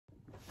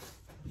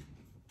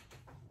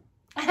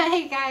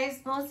Hi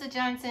guys, Melissa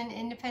Johnson,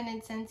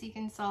 independent Scentsy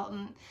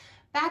consultant,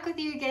 back with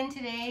you again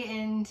today,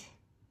 and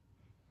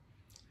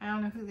I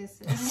don't know who this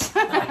is.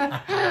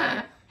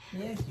 Yes,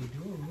 you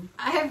do.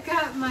 I have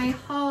got my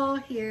haul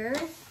here.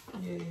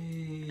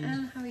 Yay! I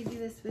don't know how we do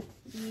this with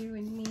you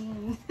and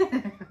me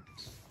and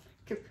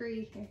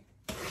Capri here.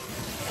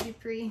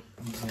 Capri.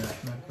 Yeah,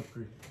 not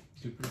Capri.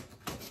 Super.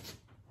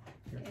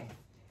 Okay.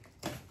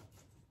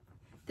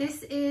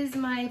 This is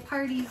my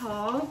party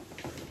haul.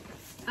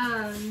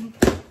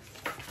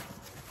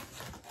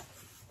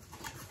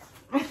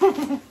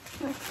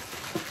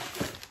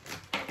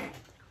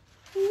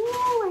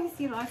 Ooh, I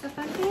see lots of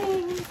fun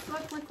things.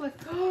 Look, look, look.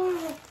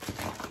 Oh.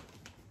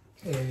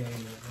 Hey, I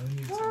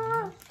need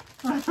some.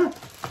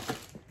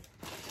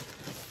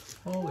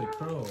 Holy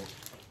crow.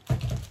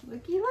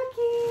 Looky,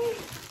 looky.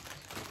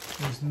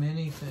 There's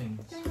many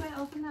things. Do you want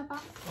to open that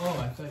box? Oh,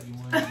 I thought you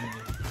wanted me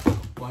to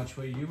watch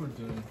what you were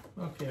doing.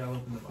 Okay, I'll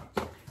open the box.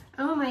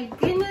 Oh my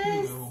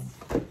goodness. Ew.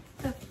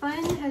 The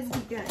fun has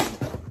begun.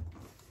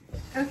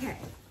 Okay.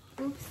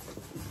 Oops.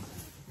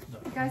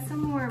 I got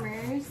some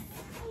warmers.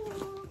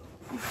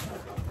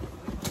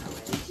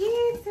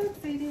 Gee, so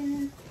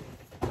excited.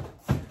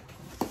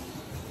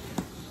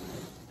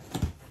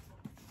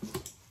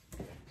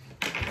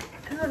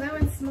 Oh, that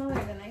one's smaller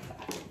than I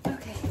thought.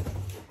 Okay.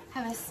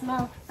 Have a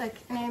small look,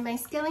 and I have my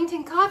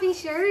Skellington coffee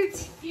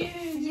shirt.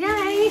 Yay!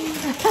 Yay!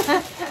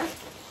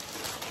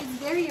 It's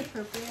very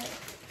appropriate.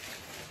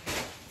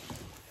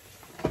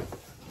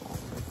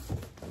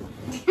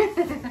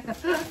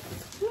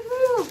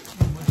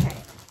 Okay,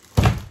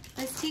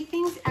 let's take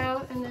things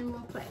out and then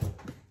we'll play.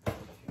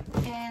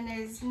 And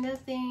there's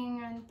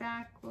nothing on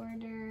back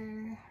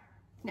order.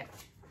 No.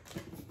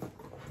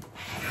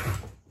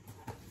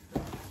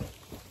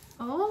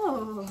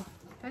 Oh,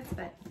 that's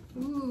fun.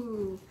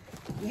 Ooh,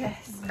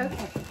 yes.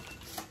 Okay.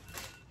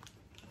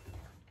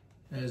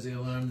 That is the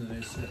alarm that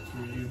I set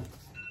for you.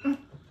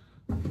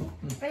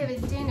 I have a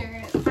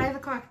dinner at 5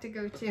 o'clock to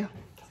go to.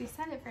 We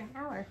set it for an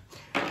hour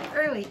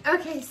early.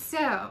 Okay,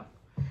 so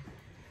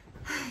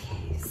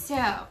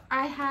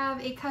I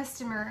have a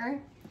customer,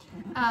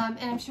 and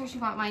I'm sure she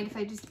won't mind if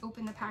I just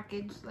open the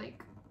package.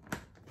 Like,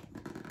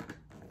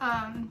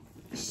 I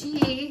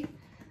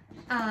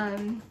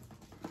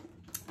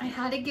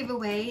had a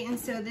giveaway, and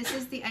so this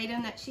is the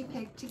item that she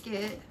picked to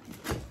get.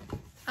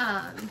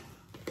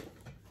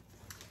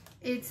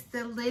 It's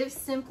the Live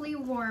Simply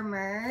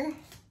Warmer.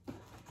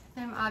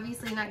 I'm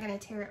obviously not going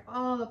to tear it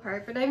all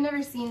apart, but I've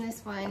never seen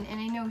this one,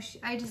 and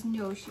I just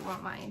know she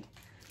won't mind.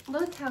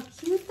 Look how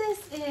cute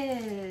this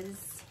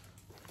is.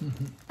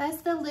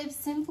 That's the Live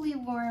Simply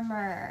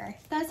Warmer.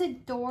 That's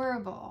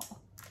adorable.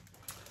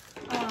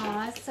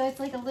 Aw, so it's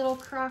like a little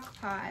crock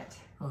pot.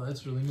 Oh,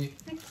 that's really neat.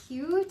 Isn't that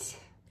cute?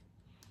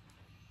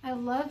 I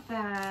love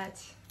that.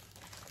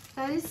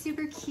 That is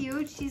super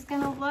cute. She's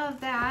going to love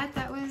that.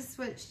 That was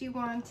what she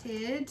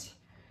wanted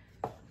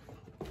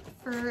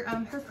for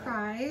her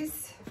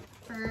prize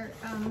for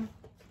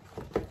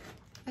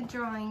a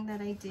drawing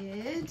that I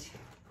did.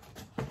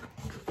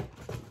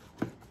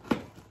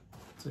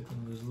 It's like one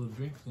of those little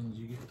drink things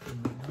you get from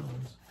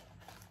McDonald's.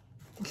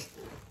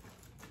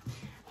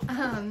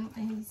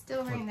 And he's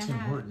still wearing the Tim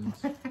hat. Hortons.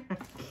 Put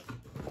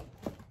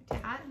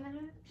your hat in the hat?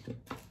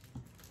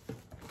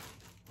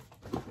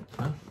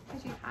 Huh?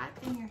 Put your hat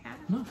in your hat?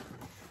 No,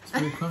 it's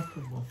very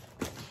comfortable.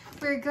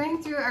 We're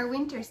going through our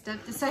winter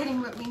stuff,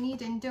 deciding what we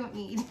need and don't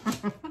need.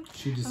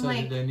 She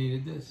decided I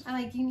needed this. I'm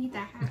like, you need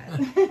that hat.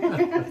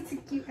 It's a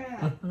cute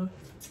hat.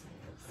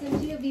 So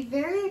she'll be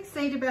very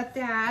excited about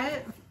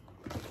that.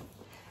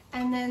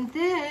 And then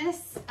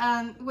this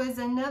was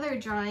another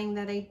drawing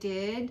that I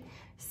did.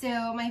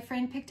 So my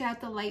friend picked out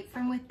the Light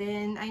from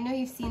Within. I know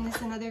you've seen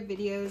this in other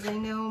videos. I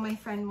know my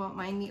friend won't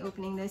mind me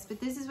opening this,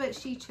 but this is what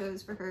she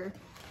chose for her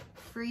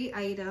free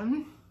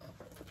item.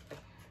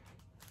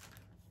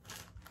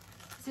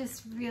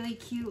 This really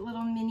cute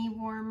little mini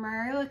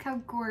warmer. Look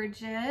how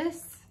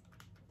gorgeous.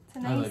 It's a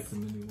nice, I like the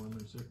mini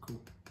warmers, they're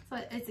cool.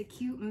 it's a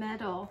cute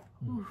metal.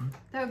 Ooh,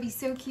 that would be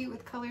so cute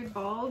with colored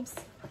bulbs.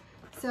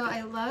 So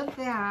I love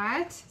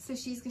that. So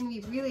she's gonna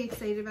be really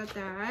excited about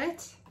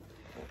that.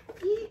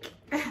 Eek.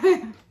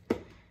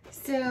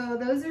 So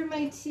those are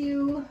my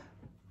two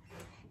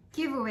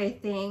giveaway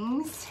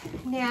things.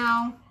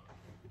 Now,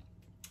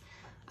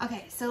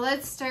 okay, so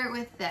let's start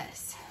with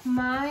this.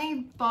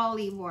 My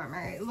Bali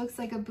warmer. It looks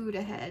like a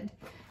Buddha head.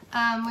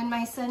 When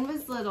my son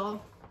was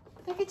little,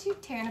 look at you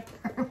tearing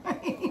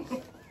apart.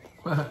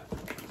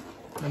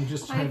 I'm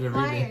just trying to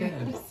read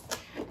ahead.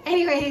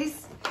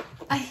 Anyways,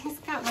 I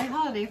just got my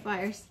holiday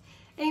flyers.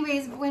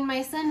 Anyways, when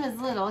my son was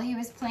little, he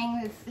was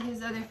playing with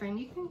his other friend.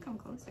 You can come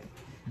closer.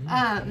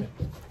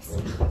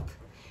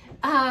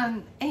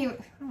 Anyway,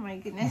 oh my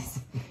goodness.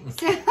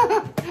 So,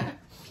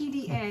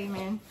 PDA,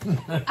 man.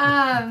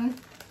 I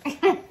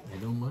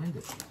don't mind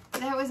it.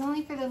 That was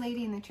only for the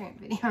Lady in the Tramp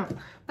video.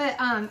 But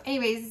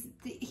anyways,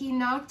 he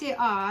knocked it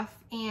off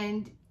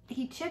and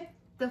he chipped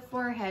the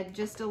forehead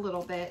just a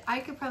little bit. I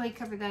could probably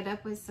cover that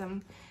up with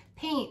some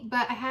paint,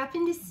 but I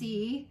happened to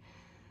see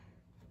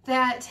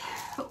that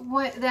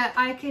that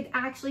I could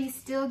actually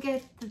still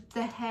get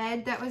the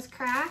head that was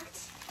cracked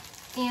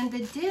and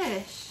the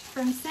dish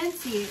from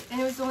Scentsy,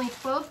 and it was only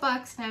 12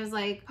 bucks, and I was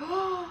like,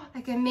 oh,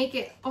 I can make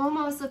it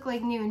almost look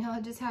like new, and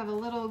he'll just have a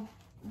little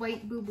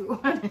white boo-boo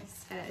on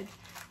his head.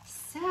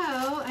 So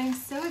I'm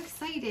so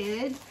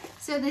excited.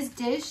 So this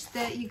dish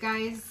that you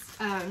guys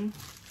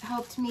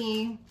helped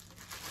me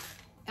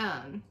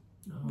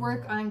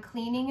work on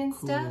cleaning and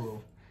stuff.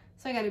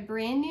 So I got a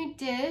brand new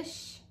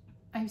dish.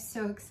 I'm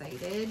so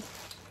excited.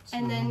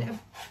 And then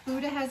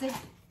Buddha has a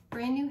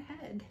brand new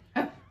head.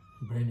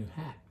 Brand new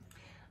hat.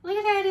 Look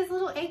at that, his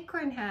little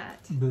acorn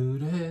hat.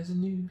 Buddha has a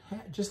new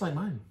hat, just like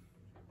mine.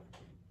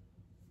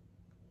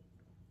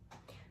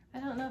 I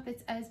don't know if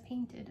it's as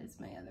painted as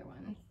my other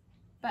one,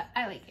 but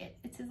I like it.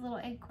 It's his little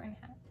acorn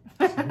hat.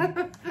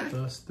 So,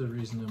 that's the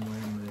reason I'm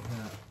wearing my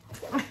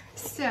hat.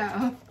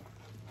 So,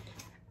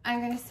 I'm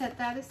going to set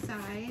that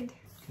aside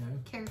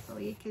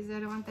carefully because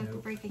I don't want that to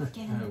break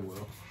again. I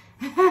will.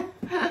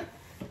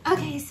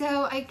 Okay,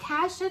 so I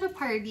cashed at a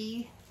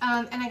party,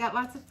 and I got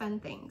lots of fun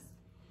things.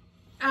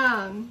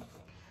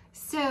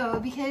 So,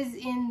 because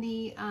in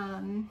the,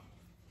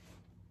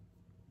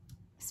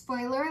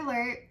 spoiler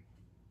alert,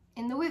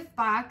 in the whiff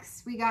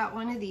box, we got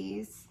one of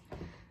these.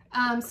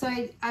 So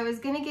I was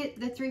gonna get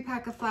the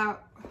 3-pack of flower,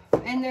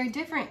 and they're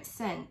different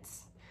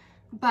scents,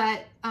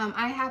 but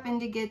I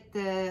happened to get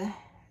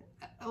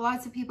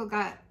lots of people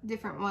got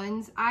different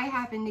ones. I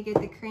happened to get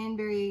the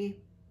cranberry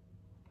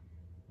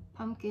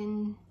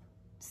pumpkin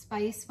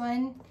spice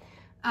one.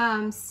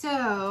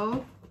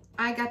 So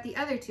I got the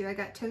other two. I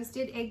got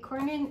toasted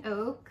acorn and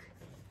oak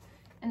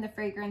and the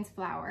fragrance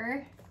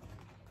flower.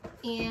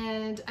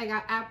 And I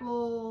got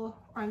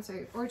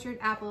orchard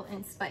apple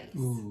and spice.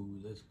 Ooh,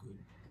 that's good.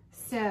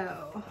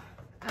 So,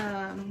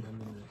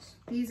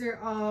 these are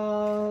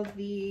all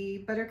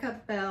the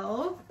Buttercup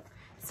Bell.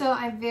 So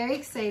I'm very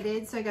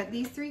excited. So I got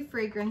these 3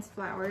 fragrance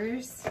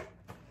flowers.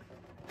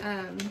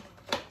 I'm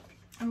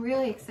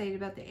really excited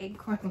about the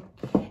acorn.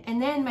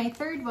 And then my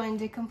third one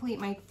to complete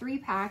my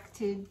 3-pack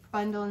to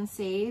bundle and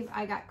save,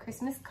 I got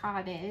Christmas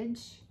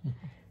Cottage.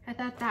 I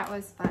thought that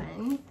was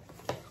fun.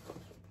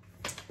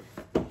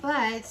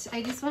 But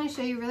I just want to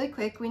show you really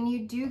quick, when you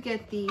do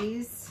get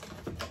these,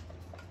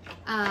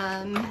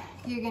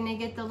 you're gonna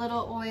get the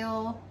little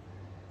oil,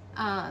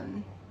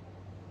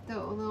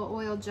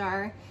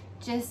 jar.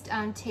 Just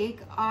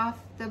take off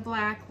the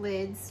black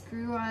lid,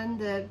 screw on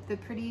the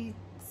pretty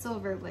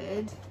silver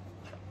lid,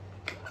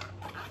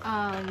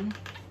 and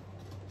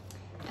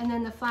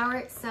then the flower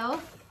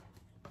itself.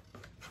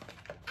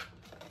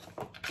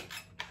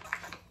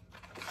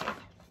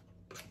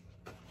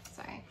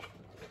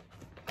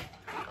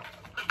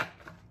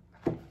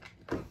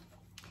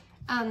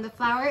 The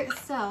flower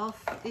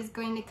itself is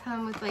going to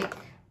come with like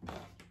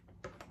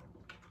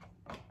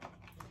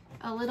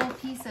a little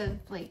piece of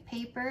like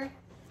paper.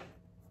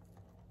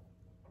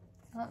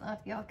 I don't know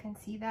if y'all can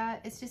see that.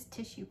 It's just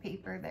tissue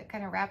paper that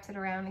kind of wraps it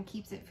around and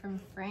keeps it from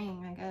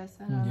fraying, I guess.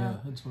 I don't know. Yeah,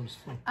 that's what it's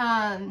for.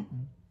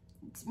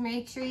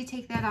 Make sure you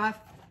take that off.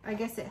 I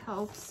guess it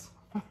helps.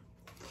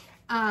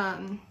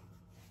 I've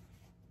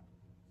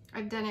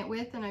done it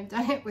with and I've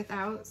done it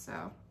without,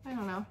 so I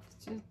don't know.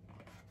 It's just...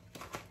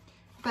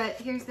 But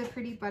here's the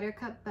pretty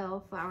Buttercup Bell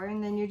flower,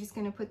 and then you're just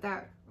gonna put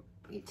that,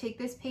 you take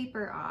this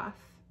paper off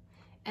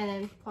and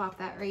then plop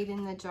that right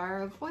in the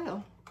jar of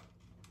oil.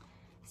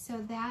 So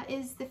that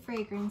is the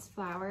fragrance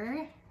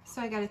flower.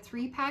 So I got a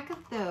 3-pack of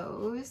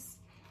those.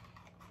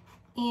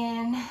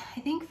 And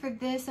I think for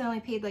this, I only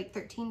paid like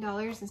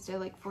 $13 instead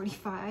of like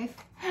 $45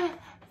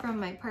 from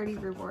my party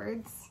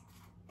rewards.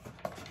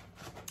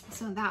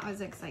 So that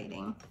was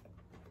exciting.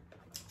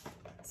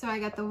 So I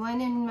got the one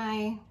in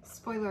my,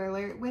 spoiler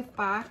alert, whiff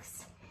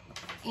box.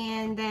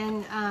 And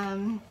then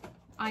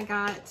I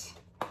got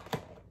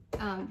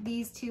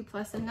these 2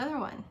 plus another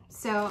one.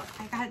 So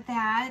I got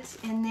that,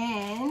 and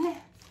then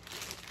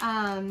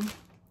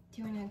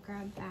do you want to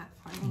grab that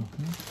for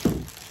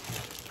me?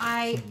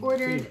 I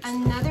ordered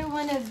another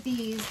one of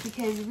these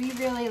because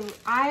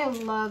I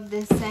love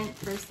this scent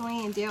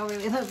personally, and Dale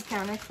really loves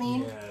Counter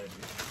Clean. Yeah,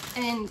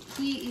 and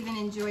he even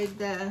enjoyed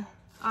the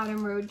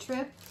autumn road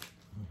trip.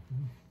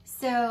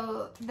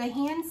 So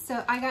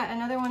I got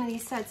another one of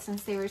these sets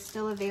since they were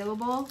still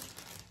available.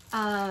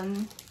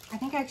 I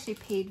think I actually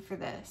paid for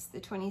this,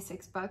 the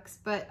 26 bucks,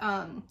 but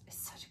it's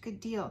such a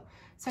good deal.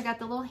 So I got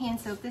the little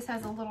hand soap. This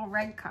has a little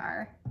red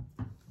car.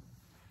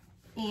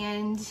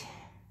 And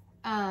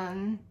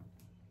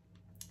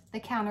the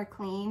Counter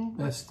Clean.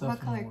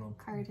 What color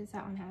card does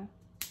that one have?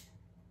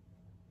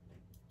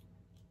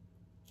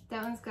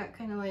 That one's got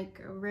kind of like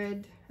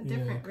a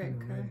different red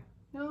car. Red.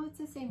 No, it's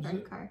the same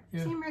red car.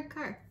 Yeah. Same red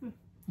car.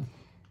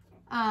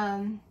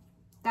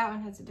 That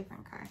one has a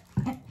different car.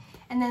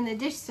 And then the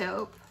dish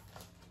soap,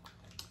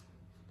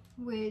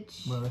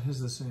 which... Well, it has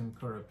the same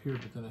car up here,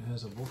 but then it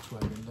has a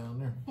Volkswagen down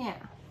there.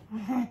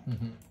 Yeah.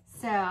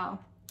 So,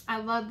 I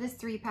love this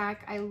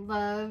 3-pack. I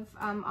love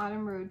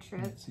Autumn Road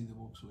Trip. Let's see the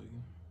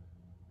Volkswagen.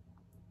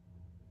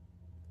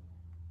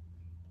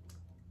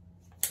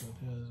 So it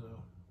has a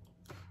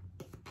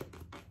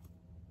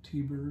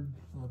T-Bird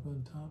up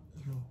on top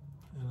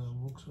and a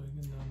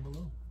Volkswagen down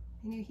below.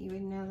 I knew he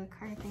would know the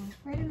car thing.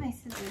 Where did my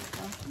scissors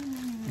go?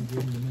 You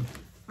gave them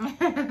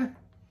to me.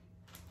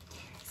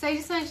 So I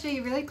just want to show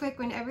you really quick,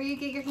 whenever you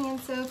get your hand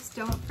soaps,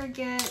 don't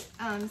forget,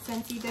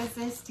 Scentsy does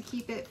this to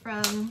keep it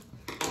from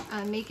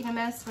making a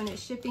mess when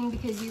it's shipping,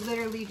 because you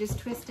literally just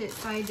twist it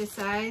side to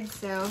side.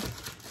 So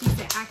if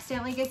it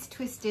accidentally gets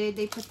twisted,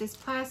 they put this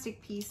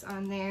plastic piece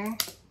on there,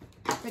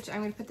 which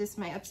I'm going to put this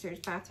in my upstairs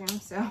bathroom,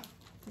 so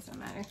it doesn't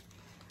matter.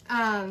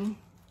 I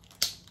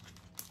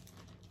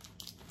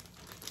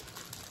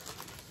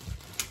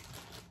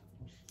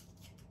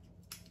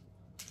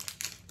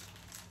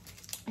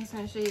just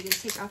want to show you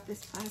to take off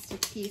this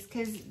plastic piece,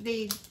 because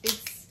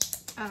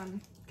it's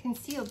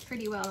concealed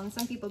pretty well, and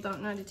some people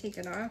don't know how to take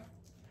it off.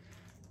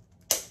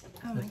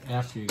 Oh my gosh.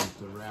 After you get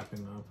the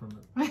wrapping off from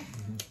it.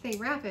 They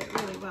wrap it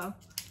really well.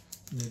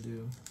 They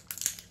do.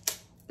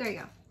 There you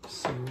go.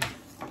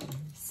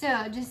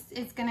 So just,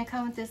 it's gonna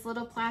come with this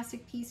little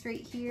plastic piece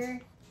right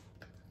here.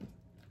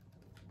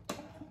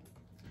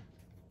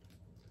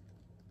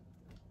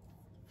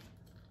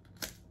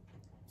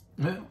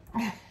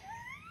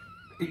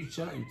 You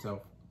shot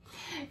yourself.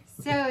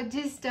 So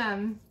just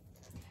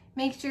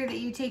make sure that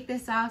you take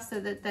this off so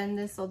that then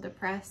this will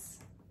depress.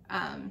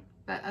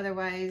 But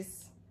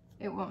otherwise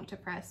it won't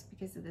depress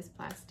because of this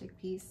plastic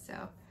piece.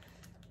 So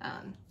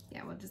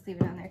yeah, we'll just leave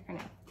it on there for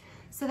now.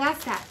 So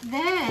that's that.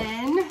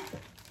 Then,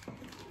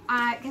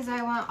 because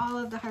I want all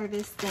of the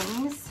Harvest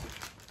things,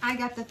 I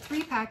got the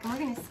 3-pack and we're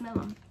gonna smell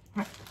them.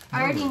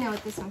 I already know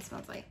what this one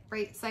smells like.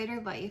 Bright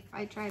Cider Life.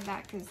 I tried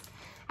that because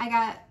I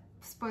got,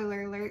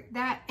 spoiler alert,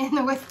 that in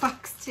the whiff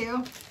box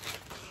too.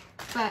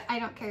 But I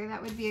don't care.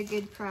 That would be a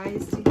good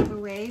prize to give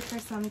away for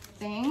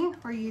something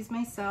or use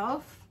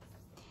myself.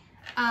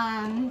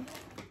 Don't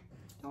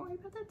worry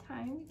about the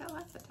time. We got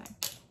lots of time.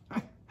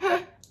 We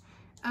got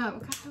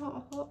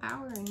a whole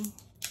hour and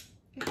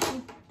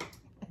 15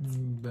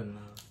 minutes. About an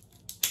hour.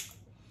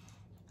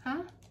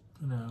 Huh?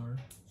 An hour.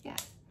 Yeah.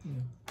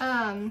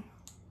 Yeah.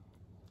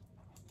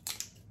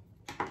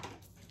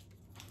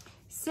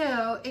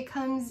 So it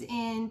comes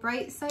in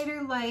Bright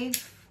Cider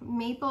Life,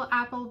 Maple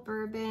Apple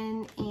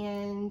Bourbon,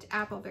 and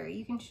Appleberry.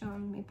 You can show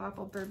them Maple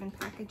Apple Bourbon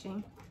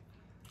packaging.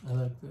 I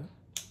like that.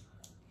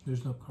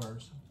 There's no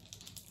cars.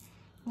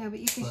 No, but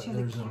you can show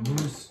There's the a camera.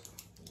 moose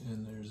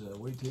and there's a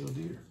white-tailed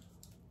deer.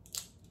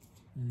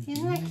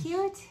 Isn't that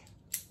cute?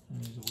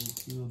 And there's a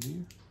white-tailed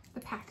deer. The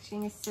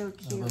packaging is so I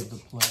cute. love the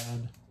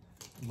plaid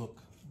look.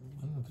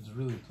 I don't know if it's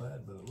really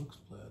plaid, but it looks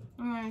plaid.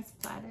 It's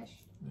flattish.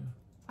 Yeah.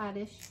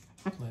 Flattish.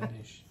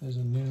 Plaidish. There's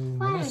a new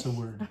Flattish. Melissa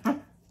word.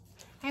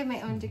 I have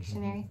my own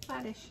dictionary.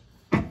 Flattish.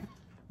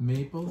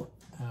 Maple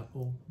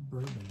apple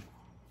bourbon.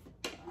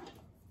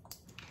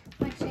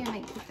 Actually, I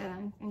might keep that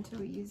on until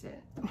we use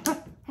it.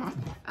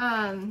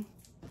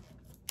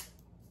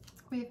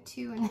 We have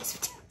 2 in this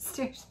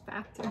downstairs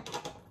bathroom.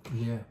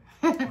 Yeah,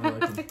 I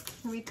like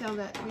them. We tell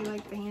that we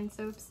like the hand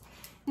soaps.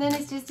 And then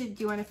it's just, do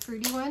you want a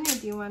fruity one or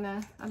do you want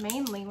a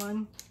manly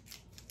one?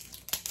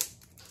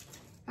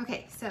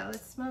 Okay, so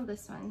let's smell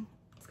this one.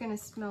 It's gonna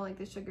smell like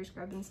the sugar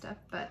scrub and stuff,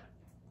 but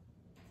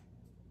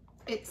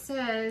it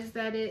says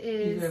that it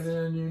You got is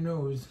it on your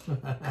nose.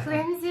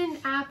 crimson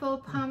apple,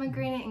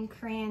 pomegranate, and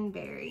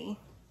cranberry.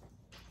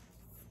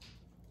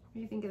 What do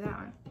you think of that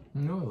one?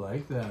 No, I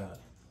like that.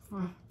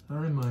 That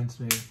reminds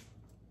me.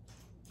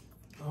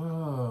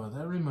 Oh,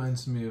 that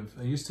reminds me of,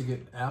 I used to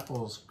get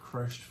apples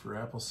crushed for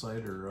apple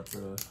cider up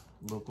at a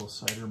local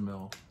cider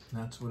mill. And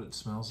that's what it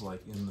smells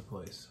like in the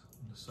place,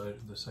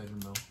 the cider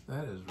mill.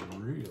 That is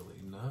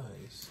really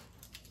nice.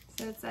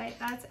 So it's like,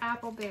 that's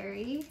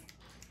appleberry.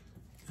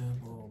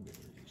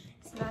 Appleberry.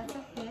 So that's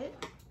a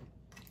hit.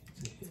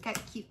 It's got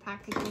cute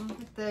packaging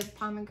with the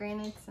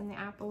pomegranates and the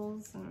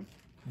apples and.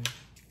 Okay.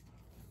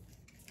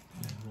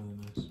 Yeah, really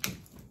nice.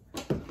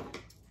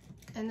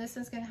 And this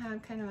one's gonna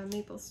have kind of a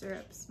maple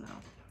syrup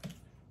smell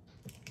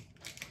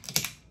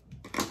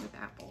with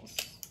apples.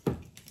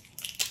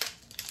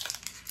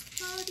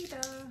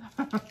 La-di-da.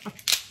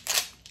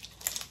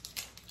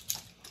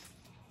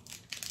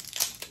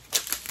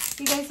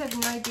 You guys have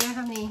no idea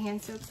how many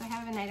hand soaps I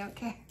have, and I don't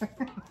care.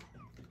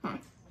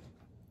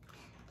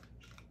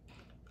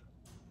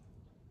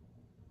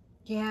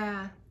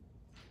 Yeah,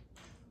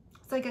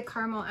 it's like a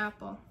caramel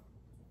apple.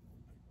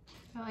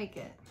 I like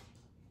it.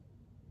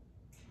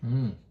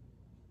 Mmm.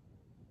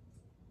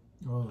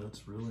 Oh,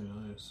 that's really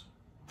nice.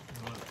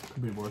 Oh,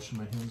 I'll be washing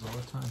my hands all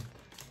the time.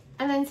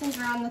 And then since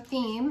we're on the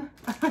theme,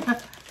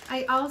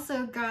 I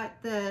also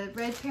got the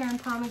red pear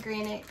and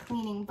pomegranate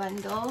cleaning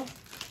bundle.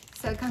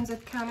 So it comes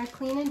with counter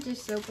clean and dish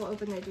soap. We'll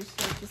open the dish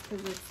soap just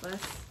because it's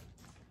less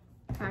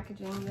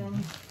packaging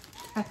than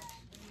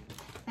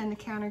and the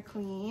counter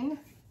clean.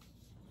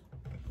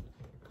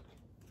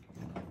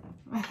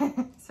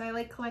 So I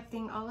like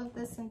collecting all of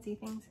the Scentsy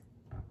things.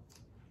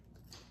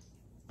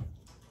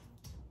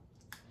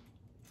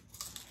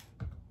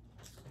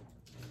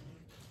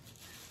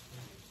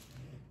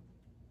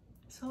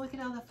 So look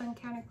at all the fun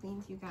counter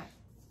cleans you got.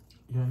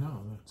 Yeah, I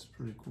know. That's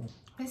pretty cool.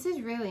 This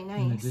is really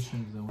nice. In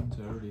addition to the ones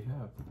I already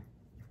have.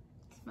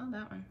 Smell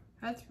that one.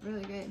 That's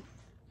really good.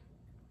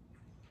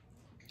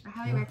 I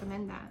highly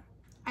recommend that.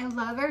 I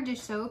love our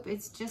dish soap.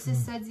 It's just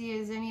as sudsy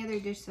as any other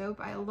dish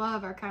soap. I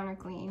love our Counter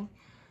Clean.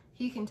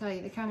 He can tell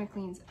you the Counter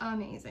Clean's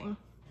amazing.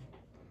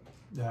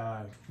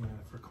 Yeah,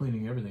 for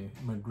cleaning everything,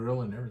 my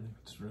grill and everything.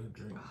 It's really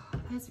great. Oh,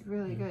 that's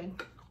really good.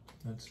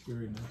 That's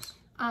very nice.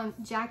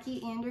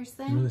 Jackie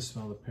Anderson. You really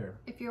smell the pear.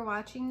 If you're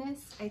watching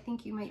this, I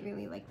think you might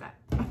really like that.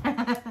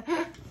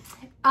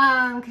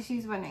 Because she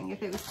was wondering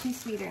if it was too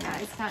sweet or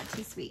not. It's not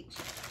too sweet.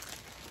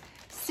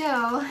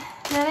 So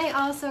then I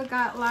also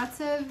got lots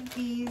of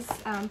these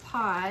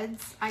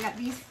pods. I got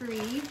these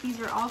free. These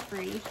were all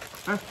free.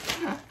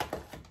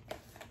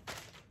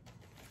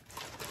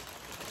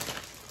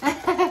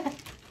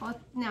 Well,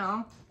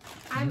 no,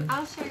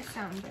 I'll share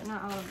some, but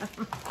not all of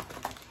them.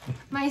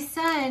 My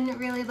son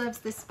really loves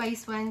the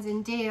spice ones,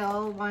 and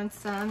Dale wants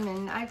some,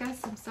 and I've got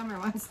some summer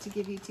ones to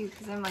give you too,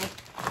 because I'm like,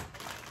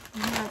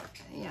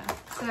 yeah,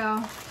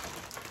 so.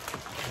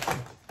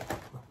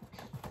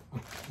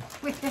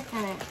 Wait a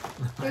minute.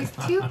 There's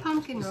 2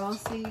 pumpkin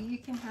rolls, so you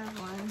can have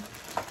one.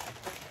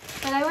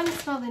 But I want to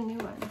smell the new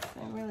ones.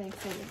 I'm really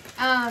excited.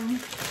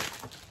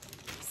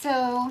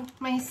 So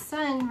my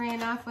son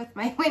ran off with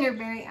my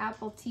winterberry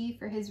apple tea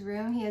for his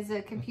room. He has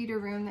a computer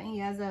room that he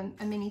has a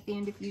mini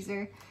fan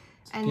diffuser.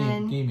 And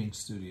then gaming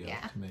studio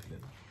to make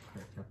it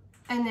correct.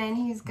 And then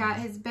he's got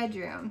his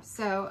bedroom.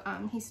 So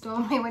he stole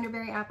my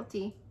winterberry apple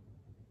tea.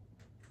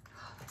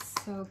 Oh, that's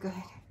so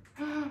good.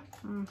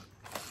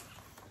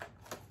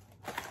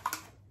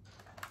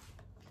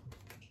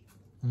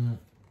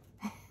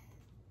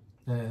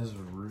 That is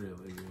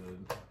really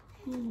good.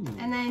 Ooh.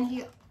 And then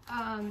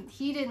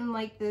he didn't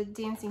like the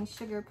dancing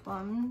sugar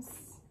plums,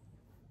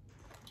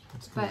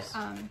 but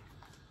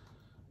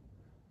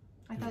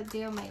I thought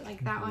Dale might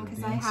like that one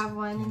because I have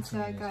one, and so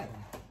I got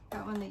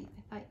one that I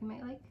thought you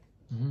might like.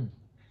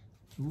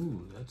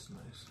 Ooh, that's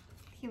nice.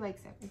 He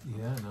likes everything.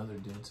 Yeah, now they're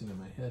dancing in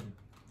my head.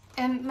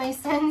 And my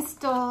son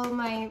stole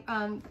my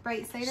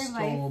Bright Cider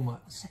Life.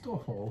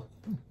 Stole.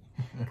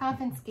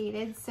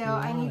 Confiscated, so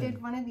I needed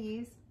one of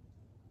these.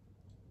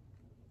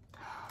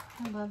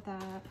 I love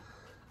that.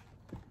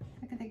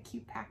 Look at the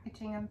cute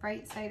packaging on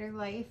Bright Cider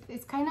Life.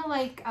 It's kind of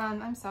like,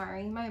 I'm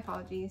sorry, my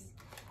apologies.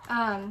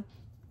 It's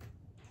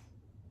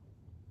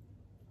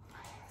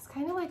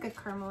kind of like a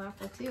caramel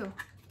apple too.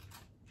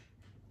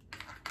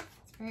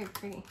 It's very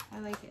pretty. I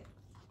like it.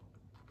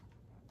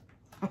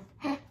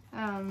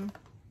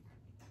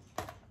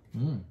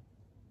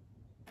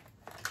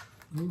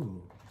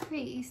 Ooh.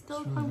 Wait, he stole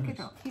a really pumpkin nice.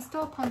 roll. He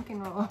stole a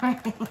pumpkin roll.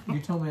 You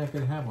told me I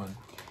could have one,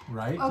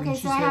 right? Okay, Didn't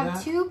so you I say have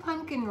that? 2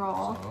 pumpkin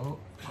rolls. Oh.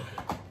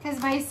 Because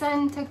my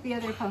son took the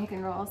other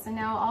pumpkin roll, so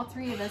now all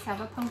 3 of us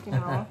have a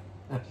pumpkin roll.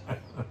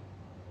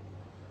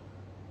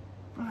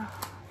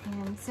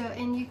 And so,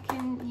 and you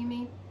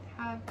may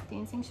have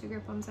dancing sugar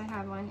plums. I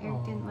have one.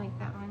 Eric didn't like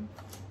that one.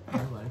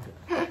 I like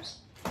it.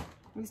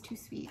 It was too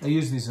sweet. I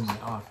use these in the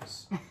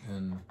office,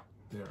 and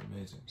they're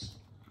amazing.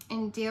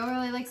 And Dale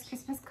really likes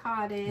Christmas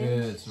Cottage.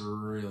 It's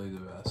really the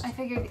best. I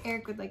figured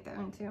Eric would like that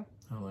one too.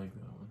 I like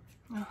that one.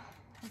 Oh,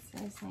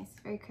 that's nice.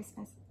 Very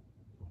Christmas.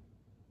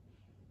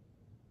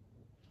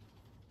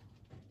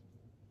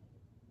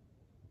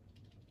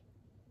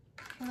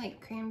 I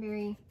like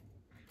cranberry,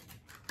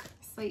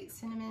 slight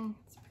cinnamon.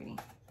 It's pretty.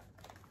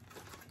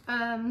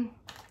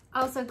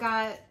 Also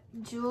got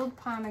jeweled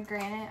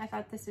pomegranate. I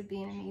thought this would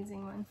be an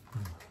amazing one.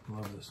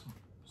 Love this one.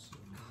 So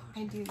nice.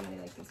 I do really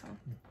like this one.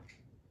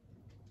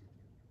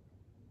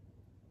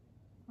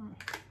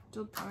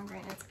 Jeweled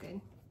pomegranate's good.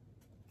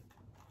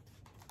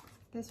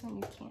 This one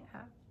you can't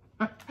have.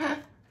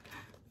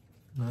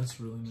 That's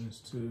really nice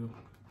too.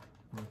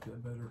 I like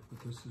that better, but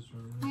this is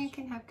really nice. You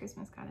can have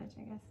Christmas Cottage,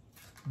 I guess.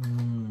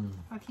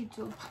 I'll keep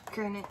jeweled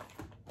pomegranate,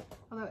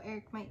 although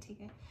Eric might take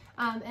it.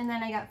 And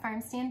then I got Farm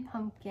Stand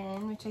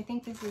Pumpkin, which I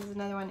think this is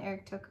another one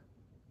Eric took.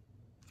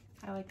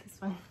 I like this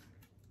one.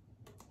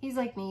 He's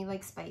like me, he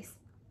likes spice.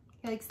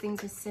 He likes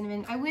things with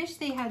cinnamon. I wish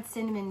they had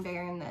cinnamon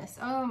bear in this.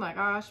 Oh my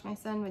gosh, my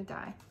son would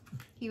die.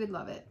 He would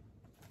love it.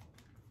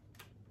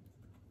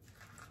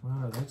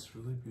 Wow, that's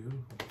really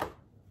beautiful.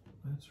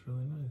 That's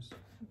really nice.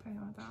 I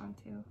probably want that one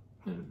too.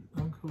 Yeah,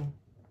 I'm cool.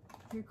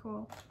 You're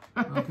cool.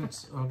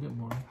 I'll get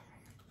more.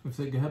 If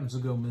it happens to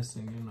go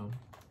missing, you know.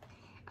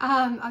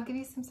 I'll give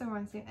you some summer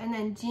ones too. And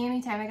then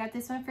Jammy Time. I got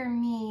this one for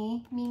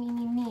me.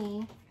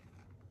 Me.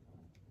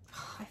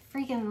 Oh, I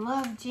freaking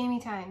love Jammy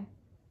Time.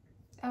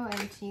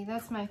 OMG,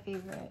 that's my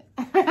favorite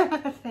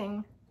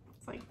thing.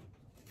 It's like,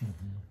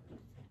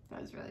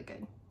 that was really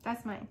good.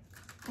 That's mine.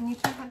 And you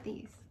can have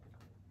these.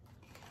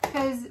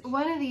 Because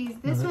one of these,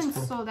 this one's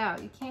cool. Sold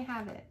out. You can't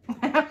have it.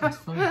 That's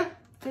fine.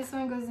 This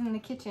one goes in the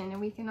kitchen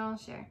and we can all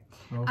share.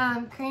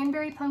 Okay.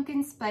 Cranberry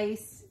pumpkin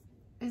spice.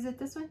 Is it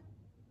this one?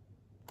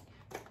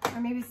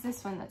 Or maybe it's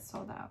this one that's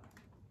sold out.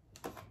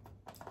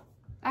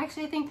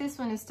 Actually, I think this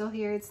one is still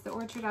here. It's the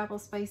orchard apple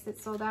spice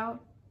that's sold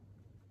out.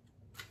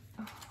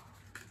 Oh,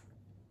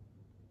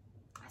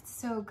 that's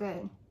so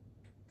good.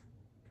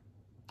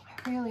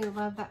 I really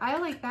love that. I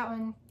like that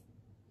one,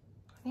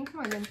 I think,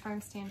 more than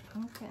Farm Stand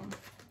Pumpkin.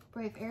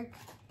 Boy, if Eric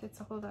gets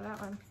a hold of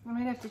that one, I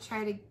might have to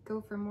try to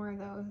go for more of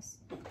those.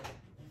 I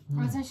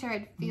wasn't sure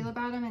I'd feel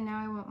about them, and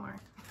now I want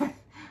more.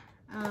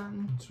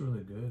 It's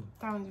really good.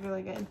 That one's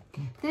really good.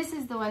 This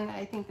is the one that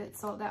I think that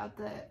sold out,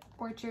 the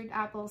Orchard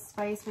Apple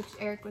Spice, which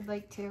Eric would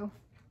like too.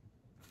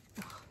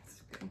 Oh,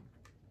 it's good.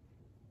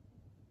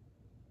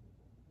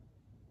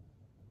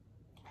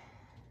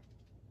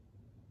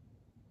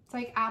 It's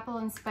like apple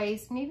and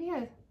spice, maybe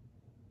a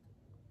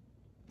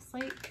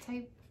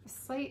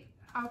slight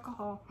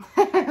alcohol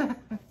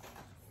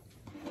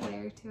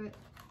layer to it.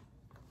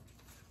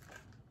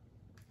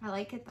 I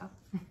like it though.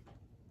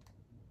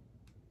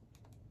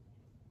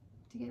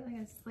 Do you get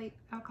like a slight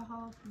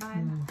alcohol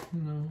vibe?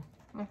 No.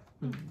 Yeah.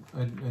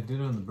 I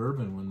did on the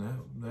bourbon when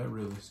that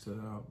really stood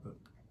out, but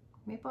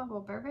Maple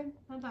apple bourbon?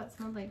 I thought it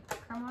smelled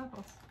like caramel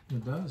apples.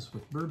 it does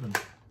with bourbon,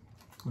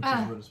 which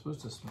is what it's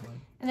supposed to smell like.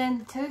 And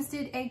then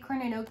toasted egg,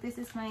 corn, and oak. This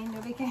is mine.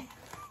 No bacon.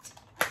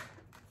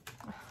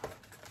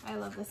 I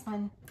love this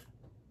one.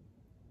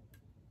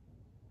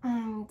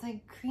 It's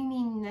like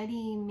creamy,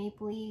 nutty,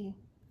 mapley.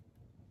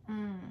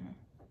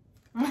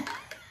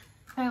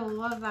 I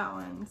love that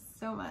one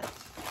so much.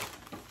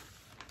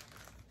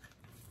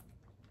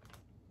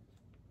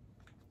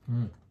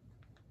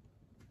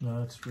 No,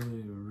 that's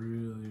really,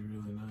 really,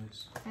 really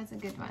nice. That's a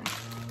good one.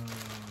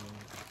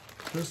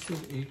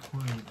 Toasted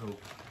acorn and oak.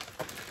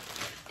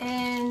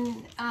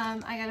 And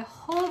I got a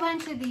whole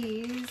bunch of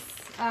these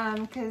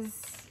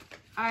because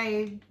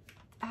I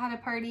had a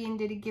party and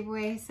did a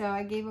giveaway, so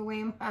I gave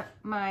away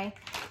my.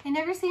 It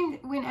never seemed,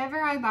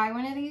 whenever I buy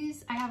one of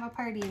these, I have a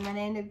party and then I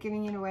end up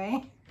giving it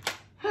away.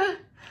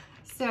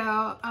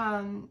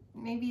 So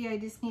maybe I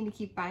just need to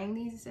keep buying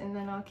these and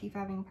then I'll keep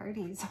having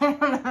parties. I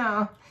don't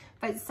know.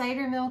 But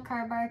cider mill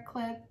car bar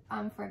clip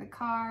for the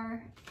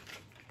car.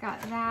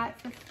 Got that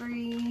for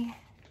free.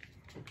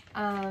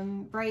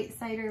 Bright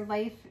cider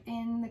life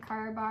in the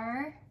car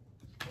bar.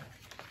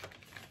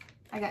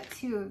 I got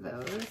 2 of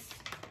those.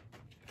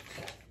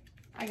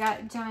 I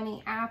got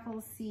Johnny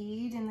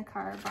Appleseed in the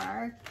car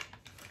bar.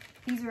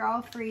 These are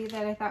all free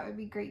that I thought would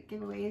be great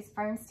giveaways.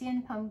 Farm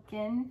Stand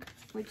Pumpkin,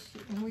 which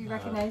we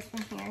recognize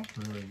from here.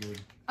 Really good.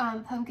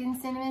 Pumpkin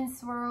Cinnamon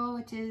Swirl,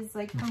 which is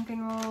like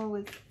pumpkin roll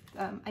with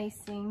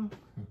icing.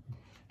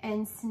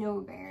 And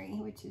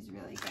Snowberry, which is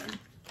really good.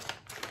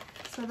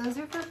 So those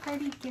are for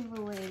party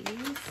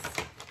giveaways.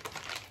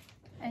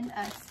 And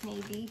us,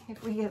 maybe,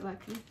 if we get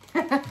lucky.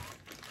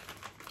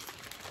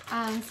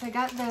 So I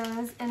got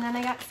those. And then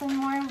I got some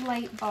more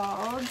light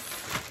bulbs.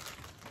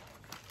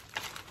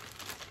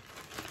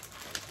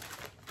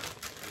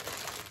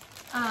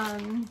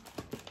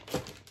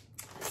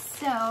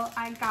 So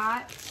I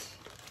got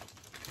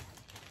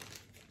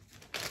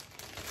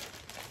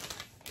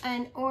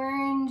an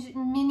orange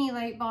mini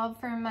light bulb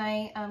for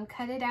my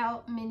Cut It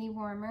Out mini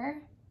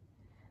warmer.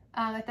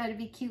 I thought it'd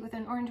be cute with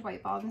an orange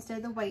white bulb instead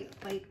of the white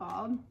light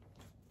bulb.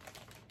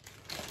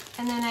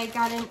 And then I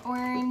got an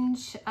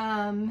orange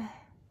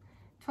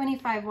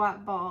 25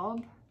 watt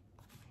bulb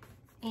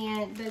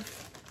and the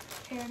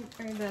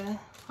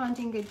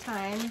Haunting Good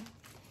Time.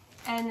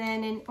 And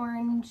then an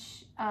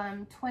orange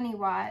 20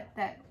 watt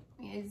that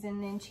is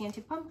an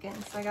Enchanted Pumpkin.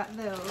 So I got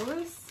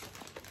those.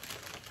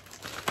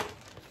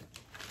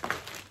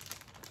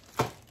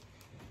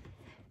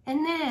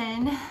 And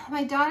then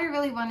my daughter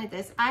really wanted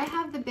this. I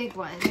have the big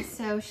one,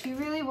 so she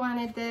really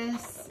wanted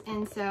this.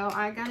 And so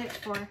I got it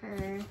for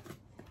her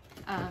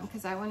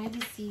because I wanted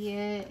to see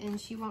it,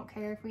 and she won't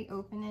care if we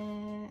open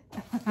it.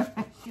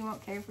 She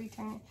won't care if we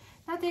turn it.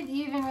 Not that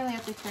you even really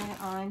have to turn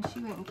it on. She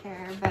wouldn't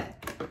care, but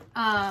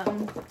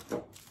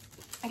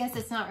I guess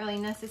it's not really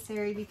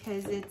necessary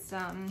because it's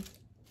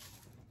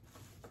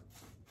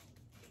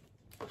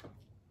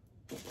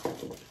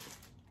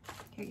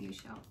here, you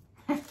show.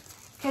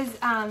 Because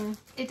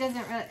it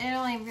doesn't really, it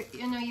only,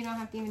 you know, you don't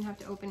have to even have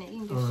to open it.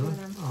 You can just show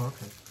them. Oh,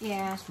 okay.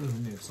 Yeah. It's really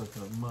neat. It's like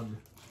a mug.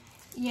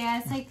 Yeah,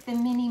 it's like the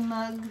mini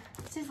mug.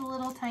 It's just a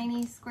little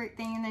tiny squirt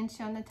thing, and then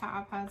show on the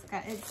top how it's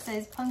got, it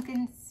says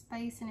pumpkin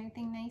spice and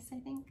everything nice, I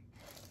think.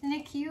 Isn't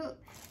it cute?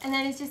 And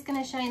then it's just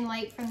gonna shine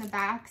light from the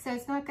back. So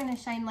it's not gonna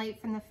shine light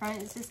from the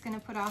front. It's just gonna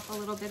put off a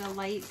little bit of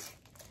light.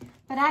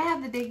 But I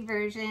have the big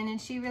version, and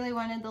she really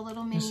wanted the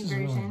little mini version. This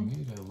is really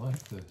neat. I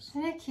like this.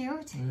 Isn't it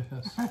cute?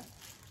 Yes.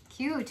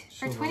 Cute.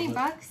 For 20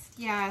 bucks?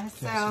 Yeah,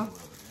 so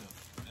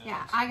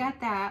yeah, I got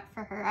that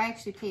for her. I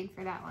actually paid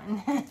for that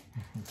one.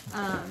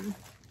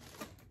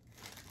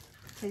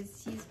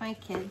 Because she's my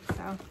kid,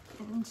 so.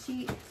 And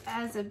she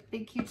has a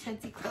big, huge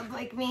Scentsy club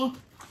like me,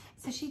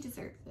 so she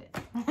deserves it.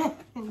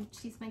 And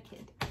she's my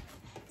kid.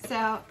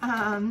 So,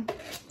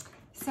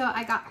 so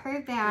I got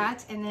her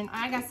that, and then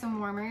I got some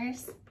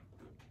warmers.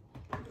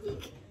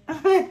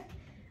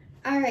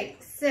 All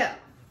right, so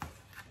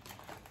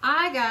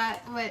I got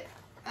what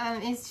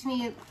is to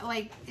me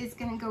like is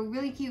gonna go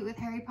really cute with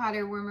Harry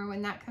Potter warmer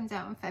when that comes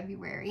out in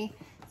February.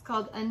 It's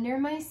called Under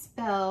My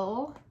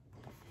Spell,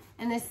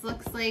 and this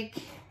looks like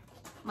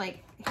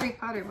Harry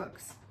Potter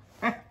books.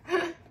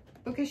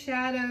 Book of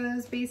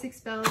Shadows, Basic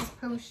Spells,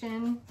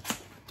 Potion.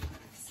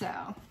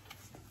 So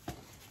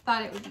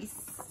thought it would be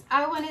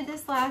I wanted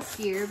this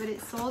last year, but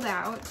it sold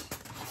out.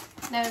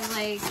 And I was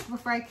like,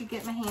 before I could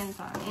get my hands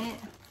on it.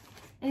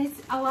 And it's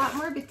a lot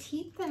more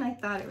petite than I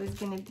thought it was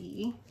gonna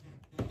be.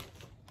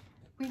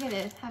 We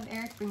gotta have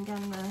Eric bring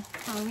down the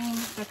Halloween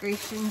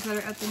decorations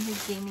that are up in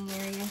his gaming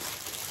area.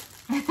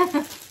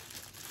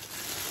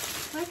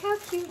 Look how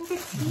cute and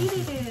petite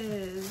it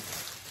is.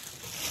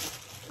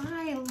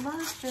 I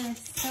love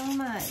this so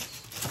much.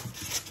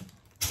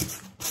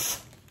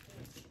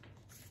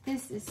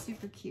 This is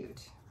super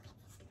cute.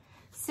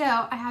 So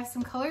I have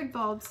some colored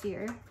bulbs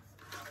here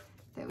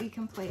that we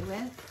can play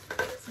with.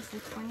 Is this a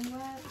 20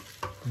 watt?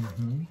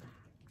 Mm-hmm.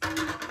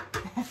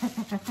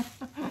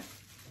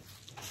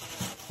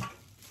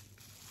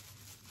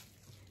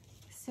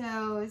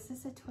 So is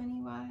this a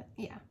 20 watt?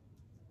 Yeah.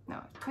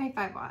 No,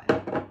 25 watt.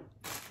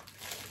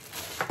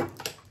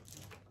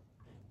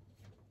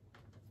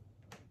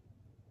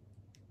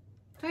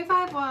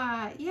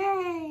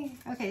 Yay!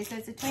 Okay, so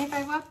it's a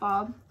 25 watt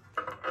bulb.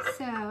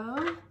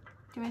 So,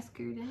 do I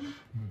screw it in?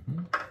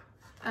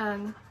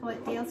 Mm-hmm. We'll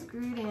let Dale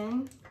screw it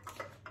in.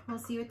 We'll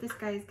see what this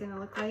guy is gonna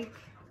look like.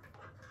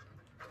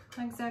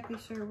 I'm not exactly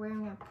sure where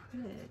I'm gonna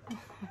put it.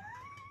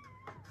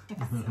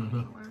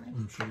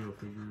 I'm sure you'll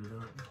figure it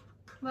out.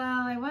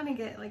 Well, I want to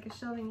get like a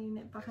shelving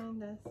unit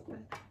behind us, but.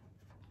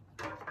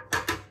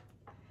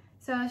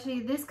 So I'll show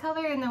you this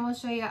color and then we'll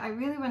show you, I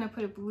really want to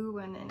put a blue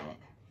one in it.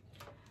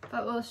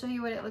 But we'll show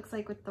you what it looks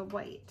like with the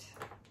white.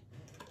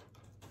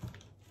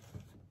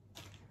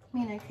 I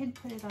mean, I could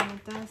put it on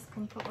the desk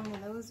and put one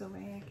of those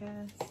away, I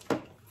guess.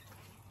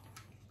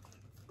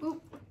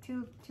 Oop,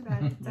 too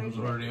bad. Sorry.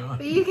 Already on.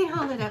 But you can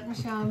hold it up and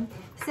show him.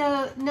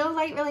 So no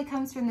light really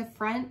comes from the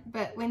front,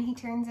 but when he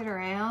turns it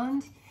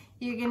around,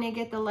 you're gonna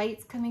get the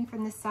lights coming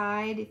from the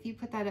side. If you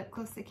put that up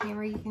close to the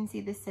camera, you can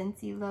see the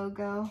Scentsy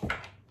logo.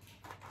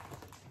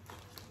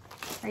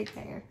 Right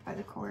there by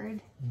the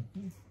cord.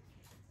 Mm-hmm.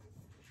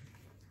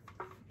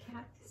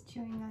 Cat is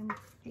chewing on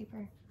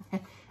paper.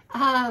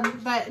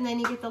 But and then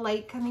you get the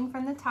light coming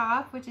from the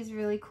top, which is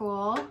really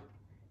cool.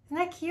 Isn't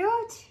that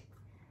cute?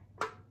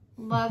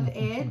 Love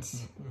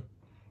it.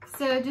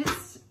 So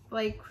just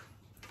like,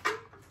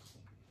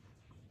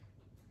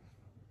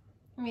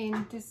 I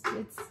mean, just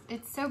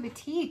it's so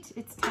petite.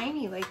 It's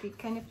tiny, like it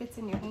kind of fits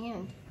in your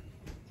hand.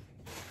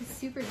 It's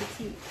super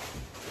petite.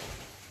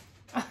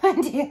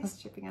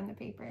 Dale's tripping on the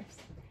papers.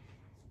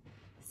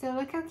 So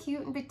look how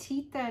cute and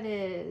petite that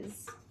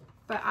is.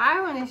 But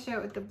I want to show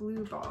it with the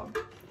blue bulb.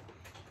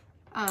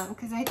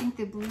 Because I think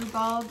the blue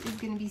bulb is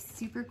going to be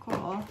super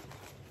cool.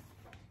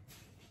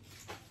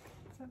 Is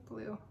that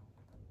blue?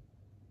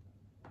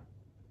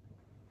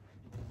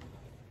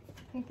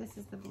 I think this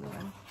is the blue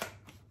one.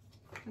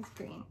 It's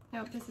green.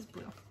 Nope, this is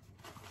blue.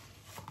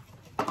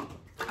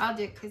 I'll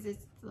do it because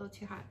it's a little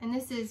too hot. And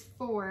this is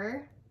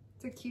 4.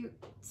 It's a cute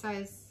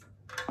size.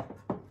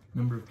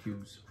 Number of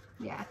cubes.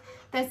 Yeah,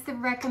 that's the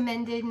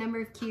recommended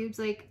number of cubes.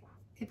 Like,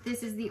 if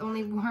this is the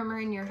only warmer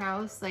in your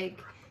house,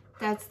 like,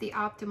 that's the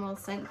optimal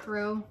scent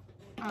throw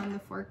on the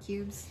 4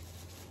 cubes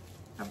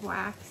of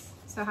wax.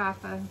 So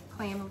half a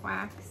clam of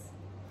wax.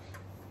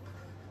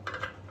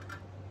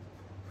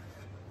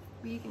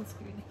 You can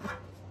screw it in.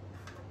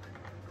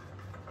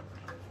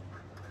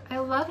 I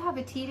love how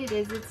petite it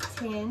is. It's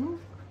tin.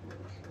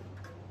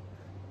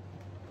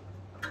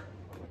 I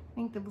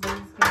think the blue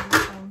is gonna be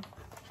fun.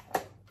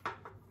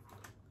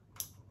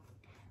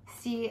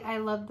 See, I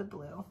love the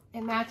blue.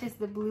 It matches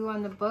the blue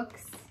on the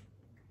books.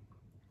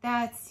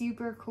 That's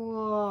super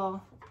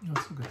cool.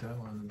 Let's look at that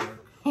one in the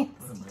dark.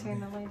 Let's turn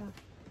the light on.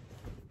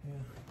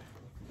 Yeah.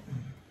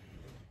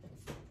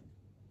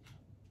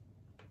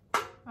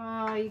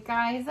 Oh, you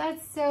guys,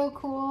 that's so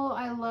cool.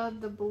 I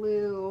love the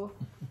blue.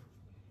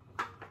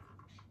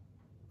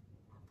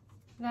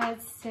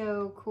 That's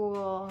so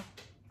cool.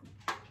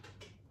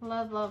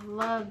 Love, love,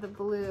 love the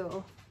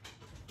blue.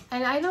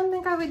 And I don't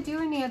think I would do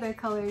any other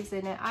colors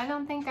in it. I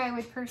don't think I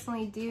would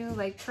personally do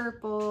like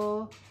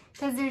purple,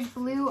 because there's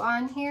blue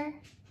on here.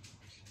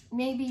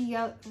 Maybe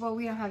yellow, well,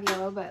 we don't have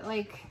yellow, but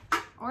like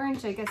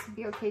orange I guess would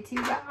be okay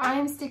too. But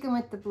I'm sticking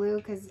with the blue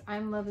because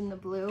I'm loving the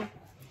blue.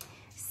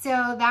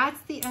 So that's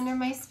the Under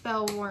My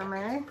Spell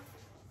warmer.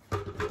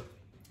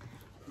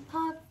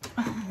 Pop.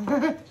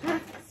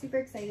 Super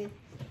excited.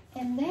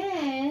 And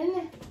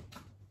then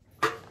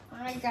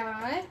I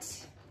got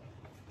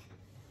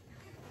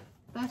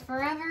the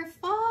Forever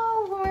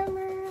Fall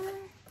warmer.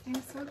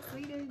 I'm so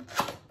excited.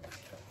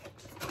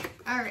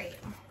 All right.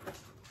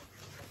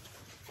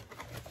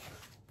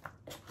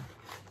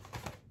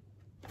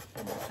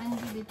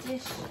 Undo the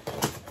dish.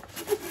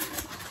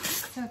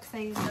 So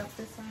excited about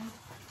this one.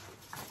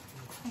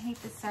 I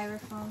hate the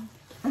styrofoam.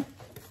 I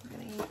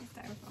really hate the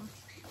styrofoam.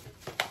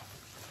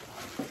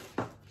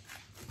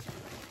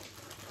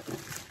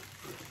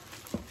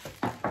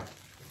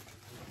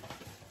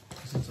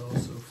 This is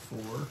also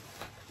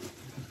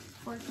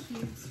 4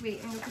 cubes. Wait,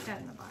 I'm gonna put that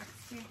in the box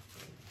here.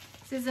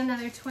 This is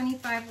another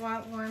 25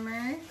 watt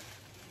warmer.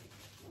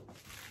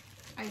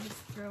 I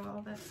just throw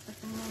all that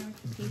stuff in there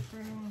with the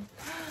paper. And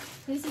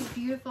this is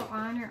beautiful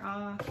on or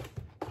off.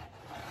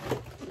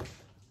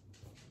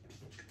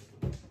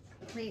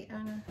 Wait, I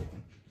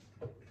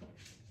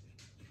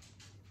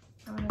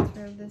wanna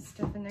throw this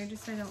stuff in there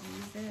just so I don't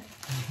lose it.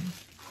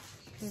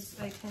 Because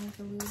I tend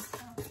to lose.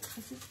 Oh,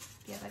 this is,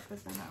 yeah, that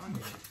goes in that one.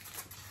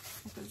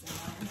 That goes in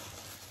that one.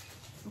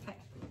 Okay.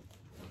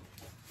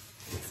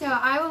 So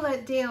I will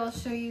let Dale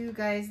show you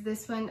guys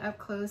this one up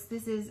close.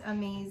 This is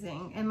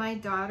amazing. And my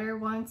daughter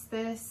wants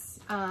this.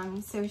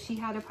 So she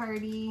had a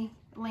party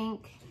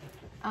link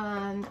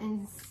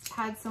and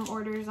had some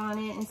orders on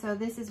it. And so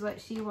this is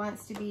what she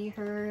wants to be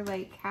her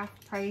like half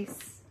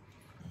price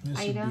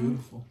item. Is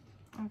beautiful.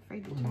 I'm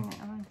afraid to turn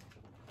it on.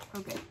 Oh,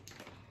 good.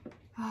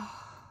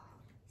 Oh.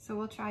 So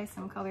we'll try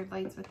some colored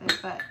lights with it,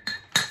 but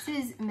this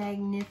is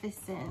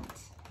magnificent.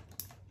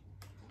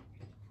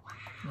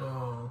 Wow.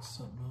 Oh, that's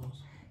something else.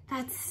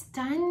 That's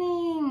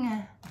stunning.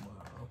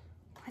 Wow.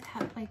 Put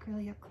that like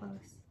really up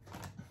close.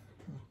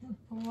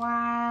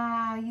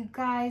 Wow, you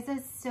guys,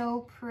 that's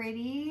so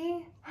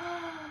pretty.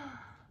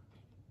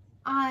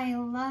 I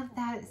love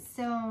that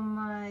so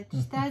much.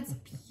 That's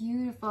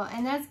beautiful.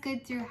 And that's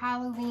good through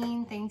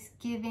Halloween,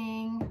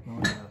 Thanksgiving.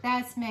 Oh, yeah.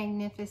 That's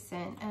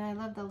magnificent. And I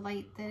love the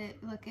light that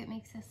it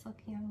makes us look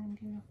young and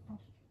beautiful.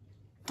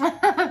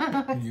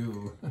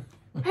 You.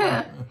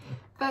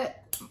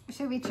 But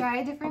should we try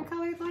a different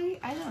colored light?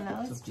 I don't know.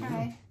 Let's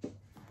try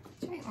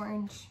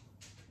orange.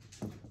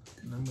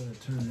 And I'm going to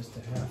turn this to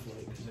half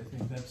light because I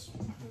think that's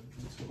what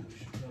we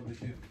should probably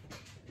do.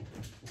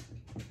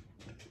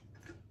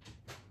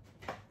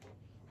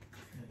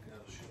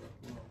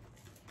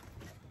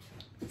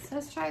 So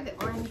let's try the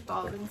orange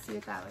bulb and see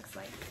what that looks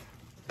like.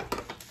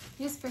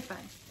 Just for fun.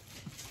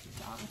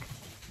 Dog.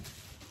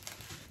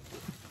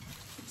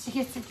 She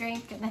gets a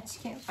drink and then she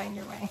can't find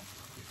her way.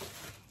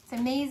 It's a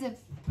maze of,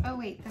 oh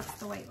wait, that's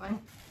the white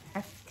one.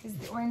 Because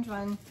the orange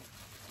one.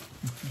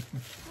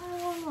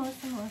 Oh,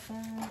 Melissa.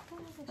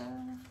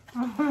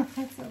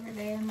 It's over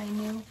there, my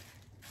new,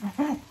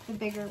 the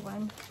bigger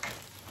one.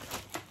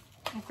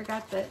 I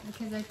forgot that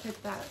because I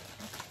put that,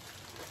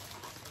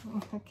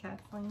 the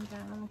cat's laying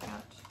down on the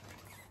couch.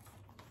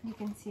 You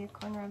can see a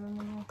corner of them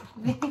in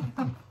the video.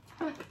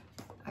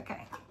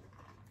 Okay.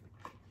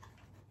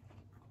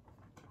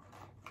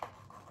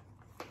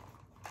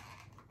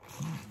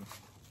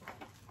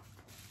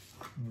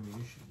 Maybe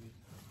you should be.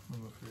 I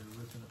don't know if you're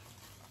ripping it.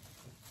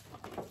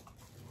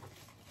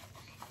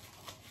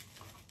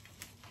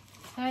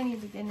 I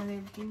need to get another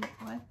blue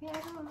one. Yeah, I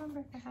don't remember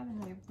if I have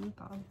another blue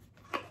bulb.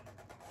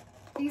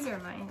 These are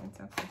mine, it's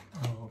okay.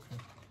 Oh, okay.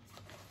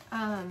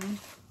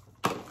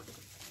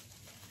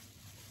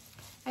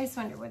 I just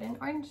wonder what an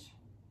orange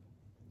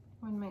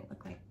one might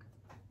look like.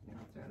 Here,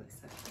 I'll throw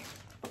this up here.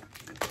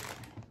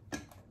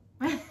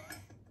 I'm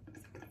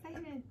so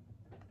excited.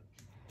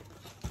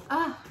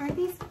 Oh, aren't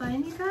these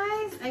fun, you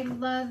guys? I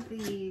love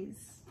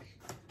these.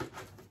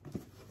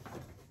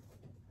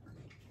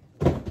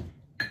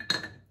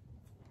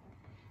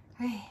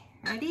 Okay,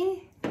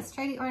 ready? Let's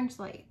try the orange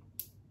light.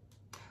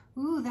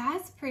 Ooh,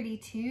 that's pretty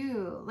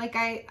too. Like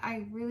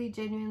I really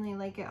genuinely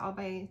like it all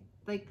by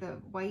like the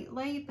white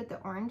light, but the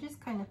orange is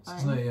kind of fun.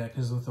 So, yeah,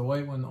 because with the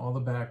white one, all the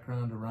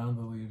background around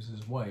the leaves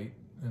is white,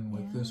 and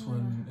with this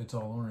one, it's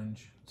all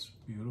orange. It's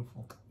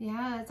beautiful.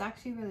 Yeah, it's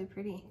actually really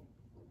pretty.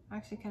 I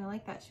actually kind of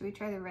like that. Should we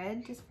try the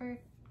red just for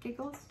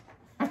giggles?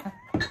 It's not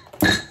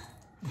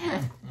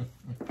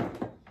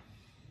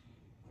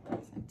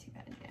too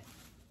bad yet.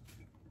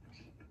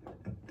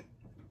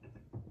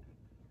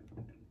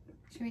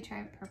 Should we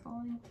try purple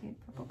one too?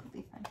 Purple could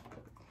be fun.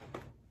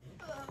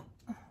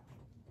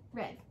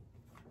 Red.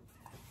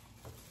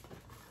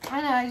 I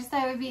don't know, I just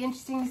thought it would be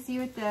interesting to see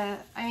what the,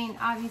 I mean,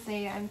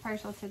 obviously I'm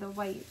partial to the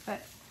white,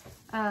 but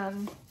I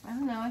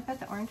don't know, I thought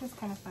the orange was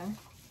kind of fun.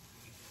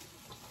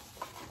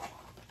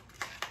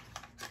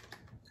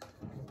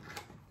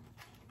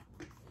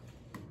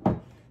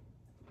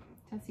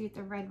 Let's see what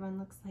the red one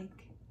looks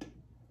like.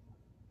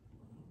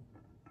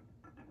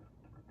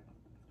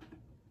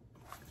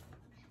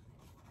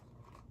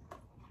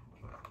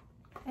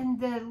 And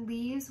the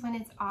leaves, when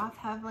it's off,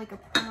 have like a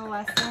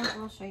pearlescent.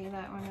 We'll show you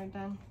that when we're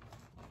done.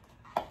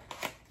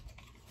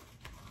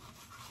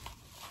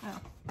 Oh.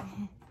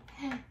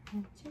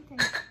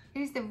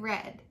 Here's the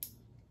red.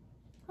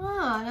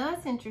 Oh, no,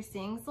 that's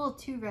interesting. It's a little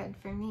too red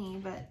for me,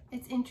 but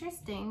it's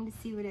interesting to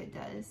see what it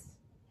does.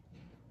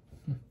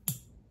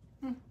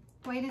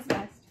 White is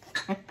best.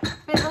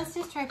 But let's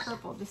just try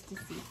purple just to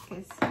see,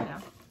 because, you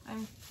know,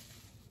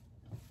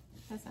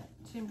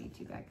 shouldn't be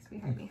too bad because we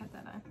hardly had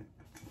that on.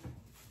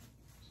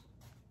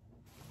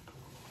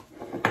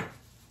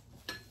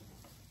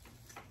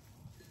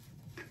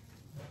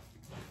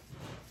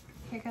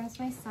 Here comes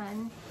my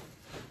son.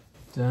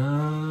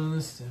 Down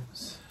the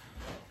steps.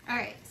 All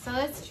right, so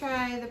let's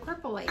try the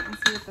purple light and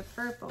see what the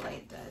purple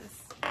light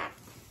does.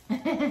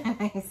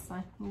 My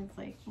son is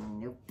like,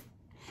 nope.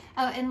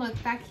 Oh, and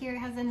look, back here it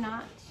has a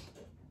notch.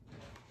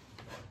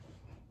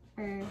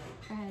 Go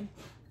ahead.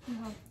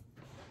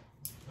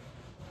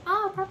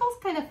 Oh, purple's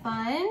kind of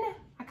fun.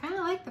 I kind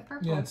of like the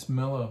purple. Yeah, it's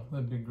mellow.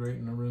 That'd be great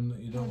in a room that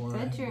you don't want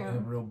to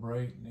have real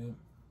bright. Yeah.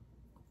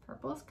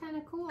 Purple's kind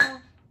of cool.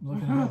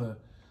 Look at how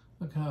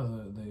Look how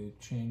they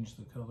change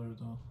the color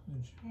though.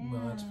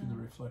 Well, that's for the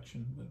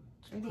reflection, but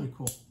it's pretty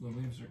cool. The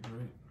leaves are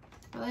great.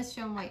 Well, let's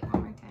show them white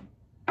one more time,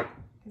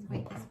 because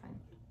white is fun.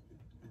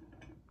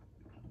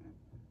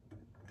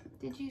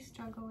 Did you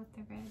struggle with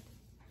the red?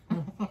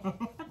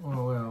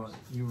 Oh, well,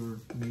 you were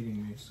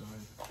meeting me, so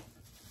I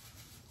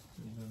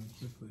did them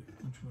quickly.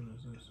 Which one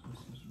is this?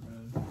 This is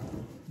red.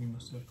 You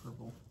must have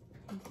purple.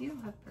 I do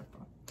have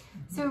purple.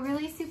 So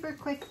really super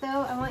quick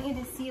though, I want you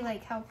to see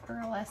like how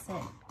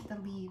pearlescent the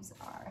leaves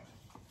are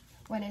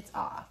when it's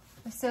off.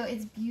 So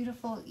it's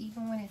beautiful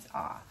even when it's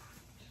off.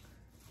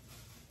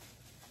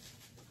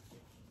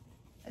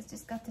 It's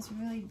just got this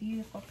really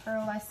beautiful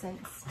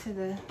pearlescence to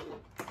the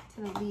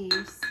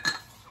leaves.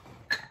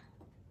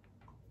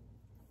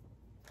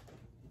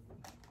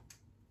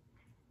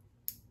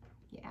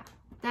 Yeah,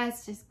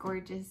 that's just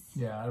gorgeous.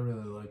 Yeah, I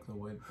really like the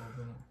white bulb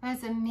in it.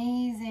 That's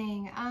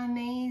amazing,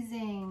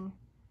 amazing,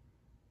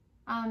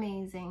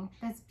 amazing.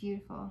 That's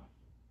beautiful.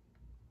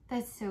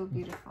 That's so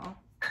beautiful.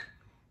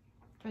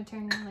 Do you want to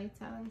turn the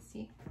lights out and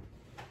see?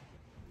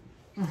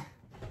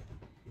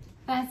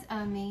 That's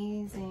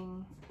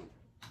amazing.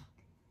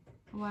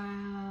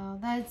 Wow,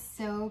 that's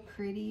so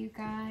pretty, you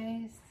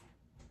guys.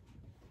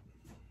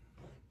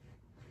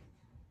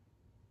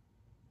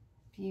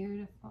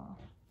 Beautiful.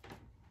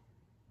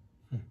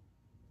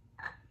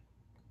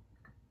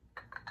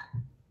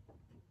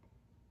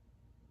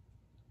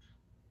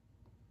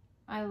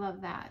 I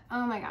love that.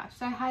 Oh my gosh,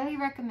 I highly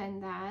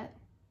recommend that.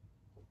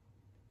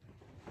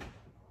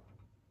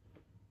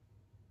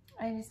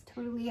 I just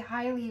totally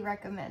highly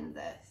recommend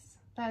this.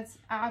 That's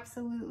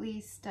absolutely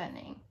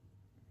stunning.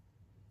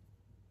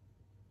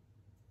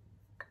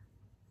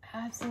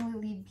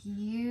 Absolutely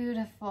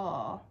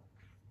beautiful.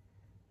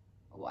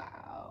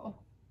 Wow.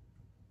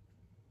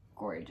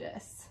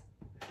 Gorgeous.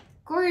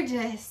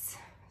 Gorgeous.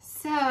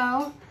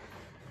 So,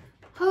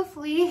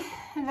 hopefully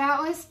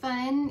that was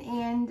fun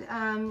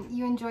and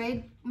you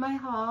enjoyed my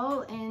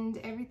haul and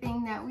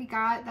everything that we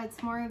got.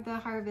 That's more of the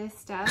harvest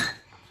stuff.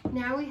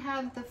 Now we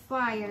have the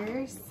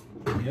flyers.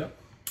 Yep.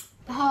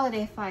 The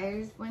holiday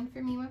flyers. One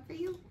for me, one for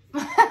you.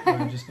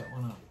 I just got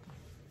one up.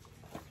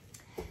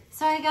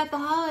 So I got the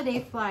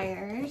holiday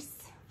flyers.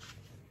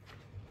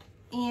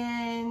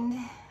 And,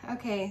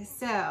 okay,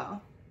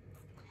 so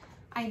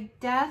I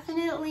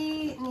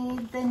definitely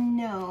need the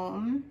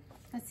gnome.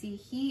 Let's see,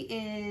 he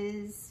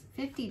is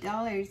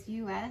 $50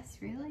 US,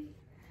 really?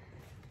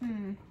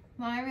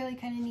 Well, I really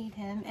kind of need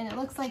him. And it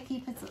looks like he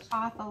puts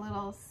off a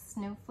little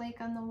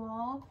snowflake on the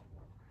wall.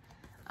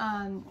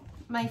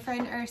 My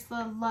friend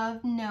Ursula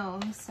loved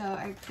gnomes, so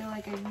I feel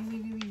like I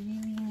really, really,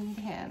 really need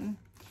him.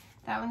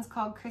 That one's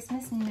called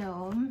Christmas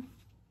Gnome.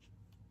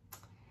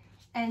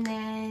 And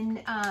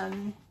then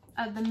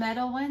of the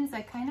metal ones,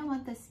 I kind of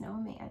want the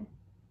snowman.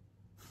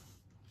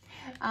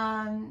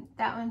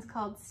 That one's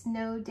called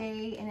Snow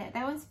Day, and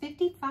that one's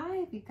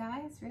 $55, you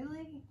guys,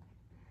 really?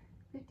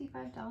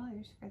 $55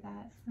 for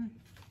that.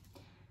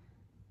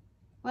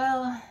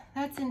 Well,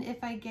 that's an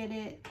if I get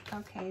it,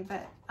 okay,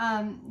 but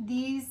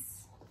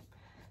these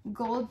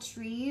gold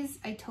trees,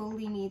 I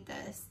totally need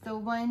this. The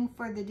one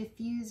for the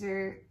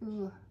diffuser,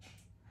 ooh.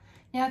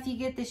 Now, if you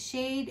get the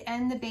shade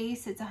and the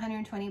base, it's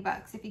 120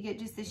 bucks. If you get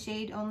just the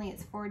shade only,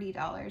 it's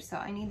 $40. So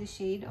I need the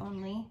shade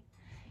only.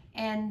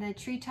 And the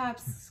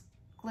Treetops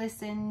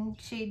Glisten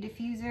Shade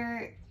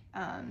Diffuser,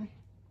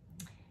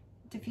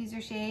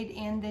 diffuser shade,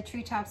 and the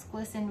Treetops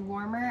Glisten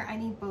Warmer. I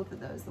need both of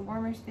those. The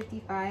warmer's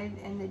 55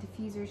 and the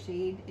diffuser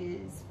shade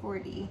is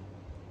 40.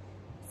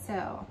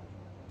 So,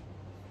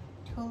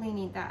 totally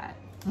need that.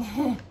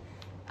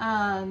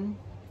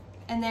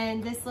 And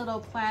then this little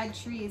plaid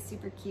tree is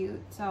super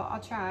cute, so I'll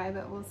try,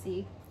 but we'll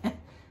see.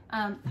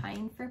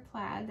 Pine for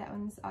plaid, that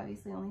one's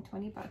obviously only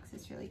 20 bucks.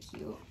 It's really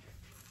cute.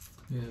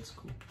 Yeah, it's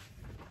cool.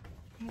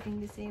 Anything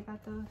to say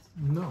about those?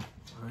 No,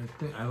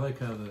 I like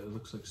how it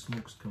looks like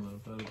smoke's coming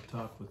up out of the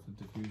top with the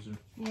diffuser.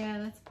 Yeah,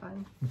 that's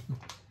fun.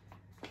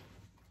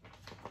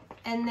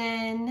 And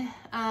then,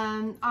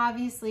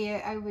 obviously,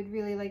 I would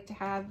really like to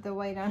have the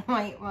white on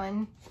white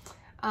one.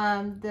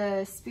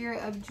 The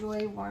Spirit of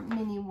Joy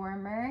mini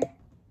warmer.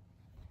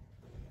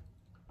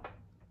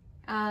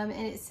 And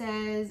it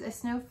says, a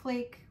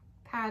snowflake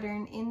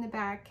pattern in the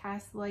back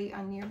casts light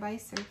on nearby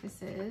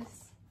surfaces.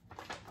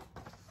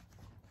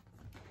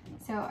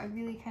 So I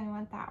really kind of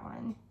want that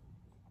one.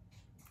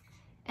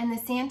 And the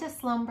Santa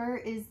Slumber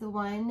is the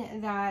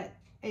one that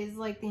is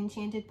like the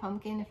enchanted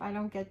pumpkin. If I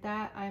don't get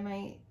that, I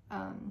might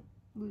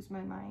lose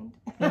my mind.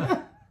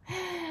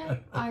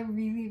 I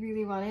really,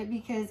 really want it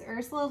because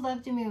Ursula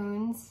loved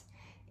moons.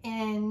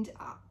 And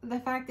the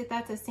fact that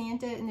that's a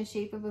Santa in the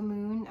shape of a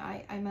moon,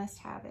 I must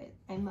have it.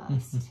 I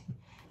must.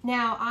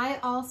 Now, I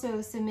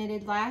also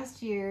submitted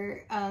last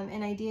year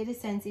an idea to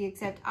Scentsy,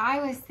 except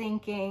I was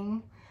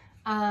thinking,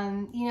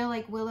 you know,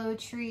 like Willow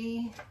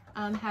Tree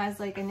has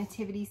like a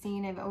nativity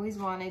scene. I've always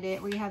wanted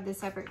it where you have the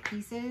separate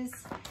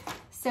pieces.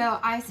 So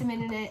I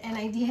submitted an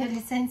idea to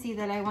Scentsy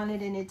that I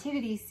wanted a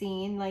nativity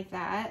scene like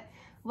that,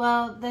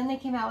 Well, then they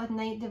came out with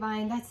Night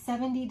Divine. That's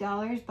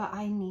 $70, but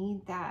I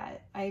need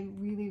that. I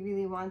really,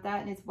 really want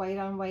that. And it's white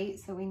on white,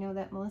 so we know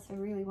that Melissa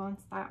really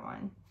wants that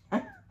one.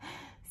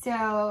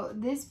 So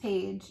this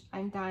page,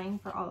 I'm dying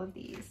for all of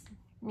these.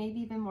 Maybe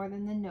even more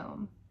than the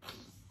gnome.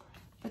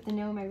 But the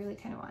gnome I really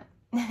kind of want.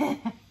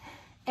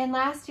 And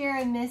last year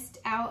I missed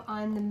out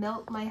on the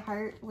Melt My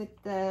Heart with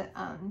the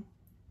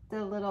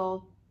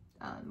little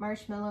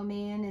marshmallow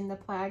man in the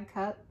plaid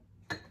cup.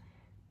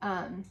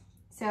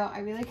 So I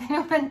really kind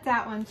of want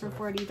that one for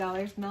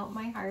 $40, Melt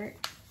My Heart.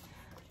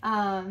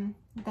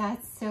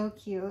 That's so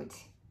cute.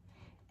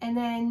 And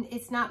then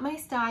it's not my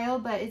style,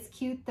 but it's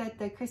cute that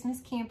the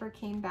Christmas camper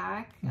came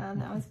back.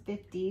 That was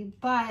 $50,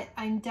 but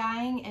I'm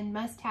dying and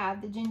must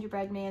have the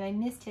gingerbread man. I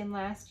missed him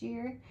last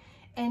year.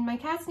 And my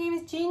cat's name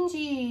is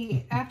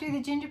Gingy, after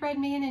the gingerbread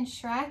man in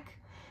Shrek.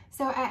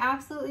 So I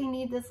absolutely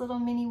need this little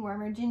mini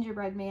warmer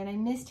gingerbread man. I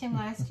missed him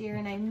last year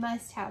and I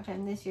must have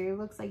him this year. It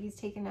looks like he's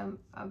taking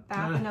a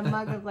bath in a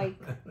mug of like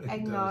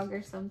eggnog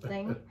or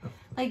something.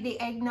 Like the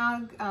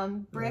eggnog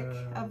brick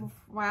of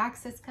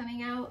wax that's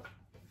coming out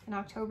in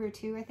October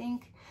too, I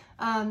think.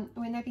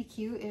 Wouldn't that be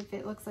cute if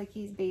it looks like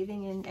he's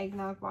bathing in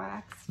eggnog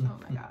wax? Oh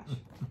my gosh.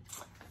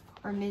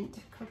 Or mint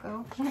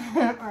cocoa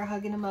or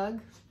hugging a mug.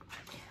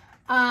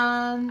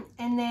 And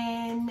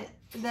then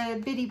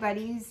the Bitty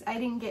Buddies, I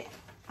didn't get,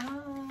 I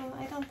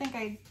don't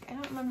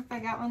remember if I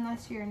got one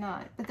last year or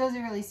not, but those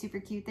are really super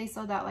cute. They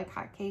sold out like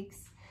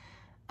hotcakes,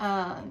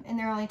 and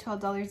they're only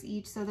 $12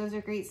 each, so those are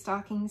great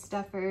stocking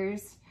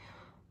stuffers.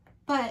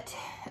 But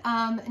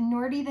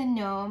Nordy the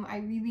Gnome, I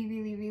really,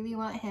 really, really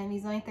want him.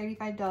 He's only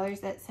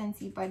 $35 at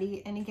Scentsy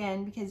Buddy, and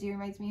again, because he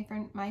reminds me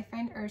of my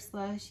friend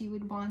Ursula, she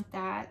would want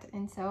that,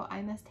 and so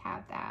I must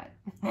have that.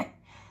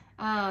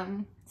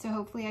 So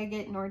hopefully I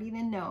get Nordy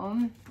the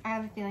Gnome. I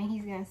have a feeling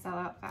he's gonna sell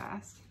out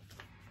fast.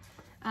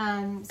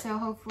 So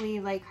hopefully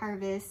like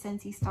Harvest,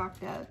 since he's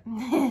stocked up.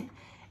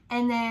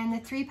 And then the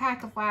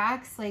 3-pack of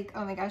wax, like,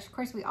 oh my gosh, of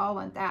course we all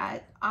want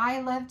that.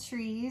 I love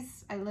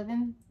trees. I live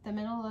in the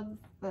middle of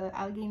the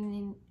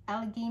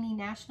Allegheny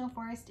National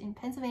Forest in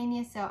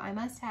Pennsylvania, so I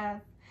must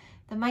have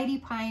the Mighty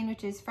Pine,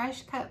 which is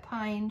fresh cut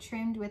pine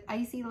trimmed with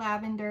icy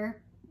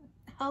lavender.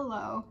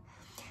 Hello.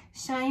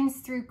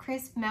 Shines through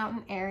crisp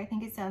mountain air. I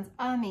think it sounds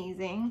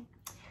amazing.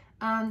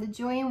 The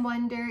Joy and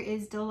Wonder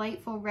is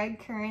delightful red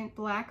currant,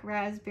 black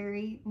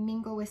raspberry,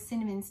 mingle with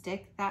cinnamon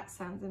stick. That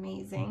sounds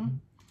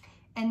amazing.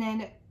 And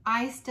then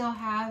I still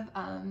have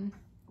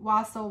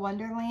Wassail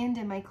Wonderland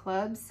in my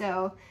club,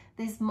 so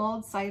this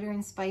mulled cider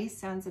and spice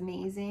sounds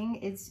amazing.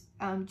 It's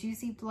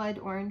Juicy Blood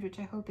Orange, which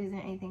I hope isn't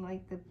anything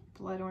like the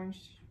blood orange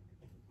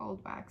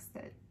old wax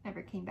that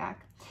never came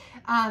back.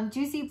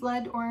 Juicy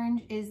Blood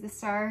Orange is the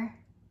star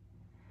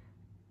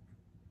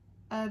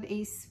of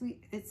a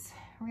sweet, it's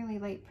really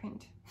light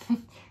print,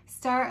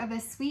 star of a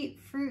sweet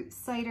fruit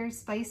cider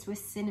spiced with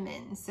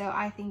cinnamon. So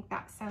I think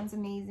that sounds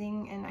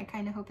amazing, and I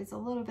kind of hope it's a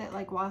little bit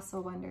like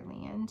Wassail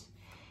Wonderland.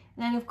 And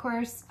then of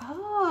course,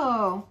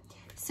 oh,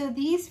 so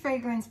these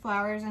fragrance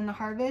flowers in the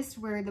Harvest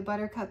were the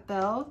Buttercup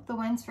Bell. The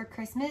ones for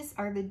Christmas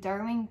are the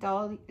Dahlia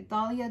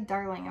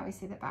Darling, I always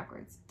say that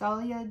backwards,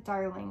 Dahlia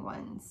Darling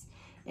ones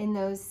in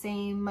those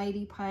same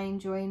Mighty Pine,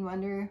 Joy and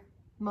Wonder,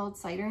 mulled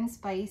cider and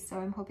spice, so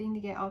I'm hoping to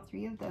get all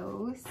 3 of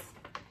those.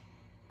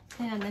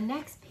 And on the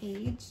next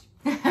page,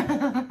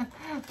 the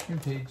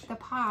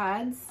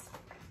pods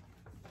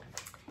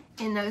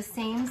in those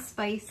same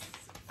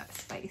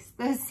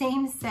those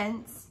same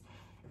scents.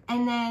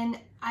 And then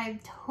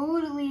I've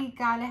totally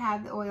got to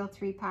have the oil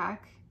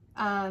 3-pack,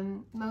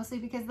 mostly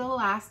because of the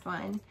last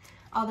one,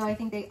 although I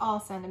think they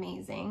all sound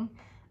amazing.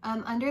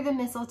 Under the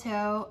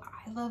Mistletoe,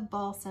 I love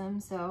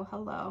balsam, so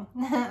hello.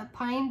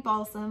 Pine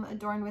balsam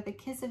adorned with a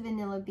kiss of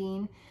vanilla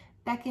bean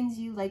beckons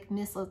you like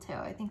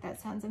mistletoe. I think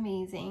that sounds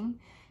amazing.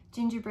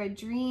 Gingerbread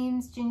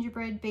Dreams,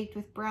 gingerbread baked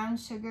with brown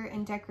sugar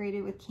and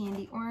decorated with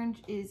candy orange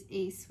is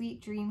a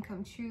sweet dream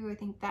come true. I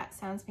think that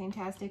sounds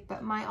fantastic,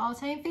 but my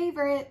all-time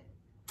favorite,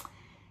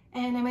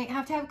 and I might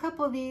have to have a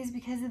couple of these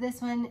because of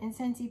this one, and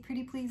Scentsy,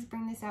 pretty please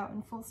bring this out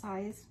in full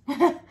size.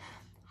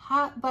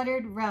 Hot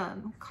buttered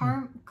rum,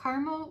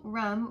 caramel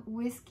rum,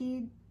 whisked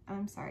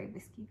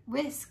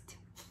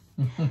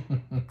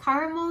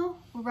caramel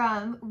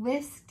rum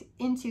whisked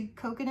into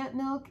coconut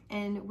milk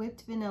and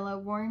whipped vanilla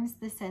warms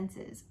the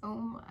senses. Oh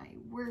my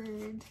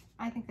word.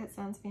 I think that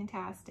sounds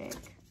fantastic.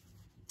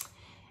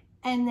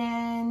 And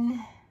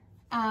then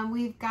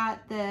we've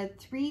got the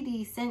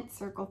 3D Scent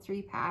Circle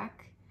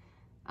 3-pack.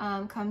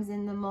 Comes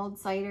in the mulled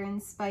cider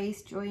and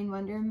spice, Joy and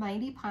Wonder,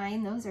 Mighty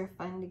Pine. Those are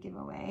fun to give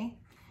away.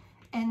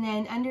 And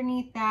then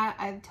underneath that,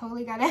 I've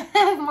totally got to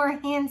have more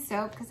hand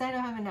soap because I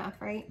don't have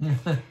enough, right?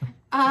 The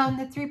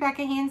 3-pack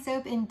of hand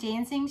soap in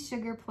Dancing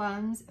Sugar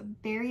Plums,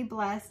 Berry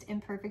Blessed,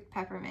 and Perfect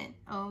Peppermint.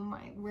 Oh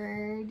my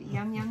word.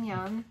 Yum, yum,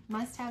 yum.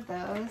 Must have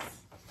those.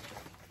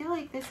 I feel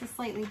like this is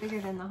slightly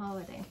bigger than the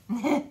holiday.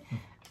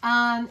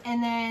 And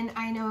then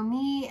I know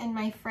me and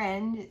my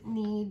friend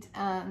need,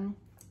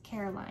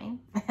 Caroline,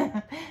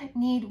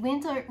 need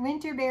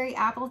winterberry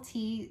apple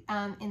tea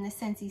in the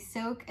Scentsy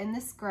Soak and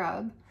the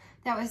Scrub.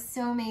 That was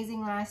so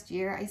amazing last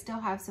year. I still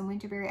have some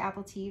winterberry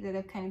apple tea that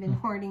I've kind of been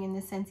hoarding in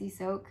the Scentsy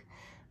soak.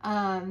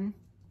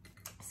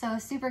 So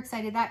super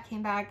excited that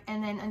came back.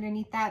 And then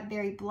underneath that,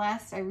 Berry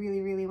Blessed. I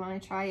really, really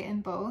want to try it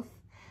in both.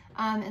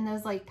 And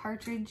those like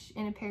partridge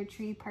in a pear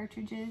tree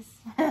partridges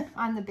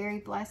on the Berry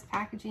Blessed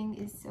packaging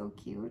is so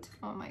cute.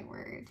 Oh my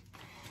word.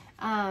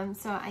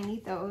 So I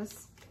need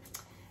those.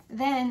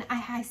 Then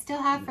I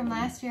still have from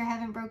last year, I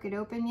haven't broke it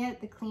open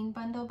yet, the clean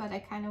bundle, but I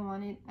kind of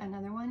wanted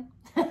another one.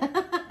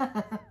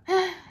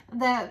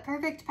 The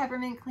Perfect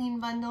Peppermint Clean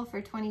Bundle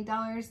for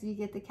 $20. You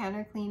get the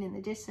counter clean and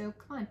the dish soap.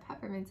 Come on,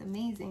 peppermint's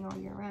amazing all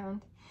year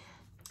round.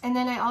 And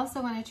then I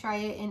also want to try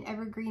it in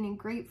Evergreen and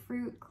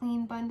Grapefruit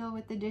Clean Bundle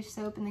with the dish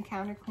soap and the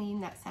counter clean.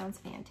 That sounds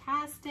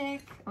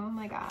fantastic. Oh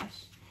my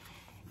gosh.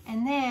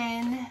 And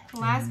then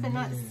last but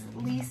not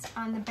least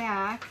on the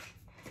back,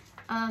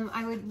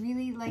 I would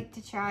really like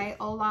to try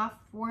Olaf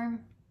Warm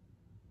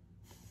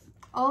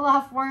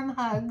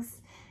Hugs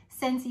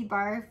Scentsy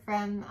Bar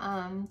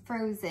from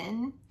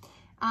Frozen.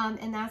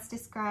 And that's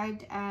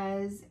described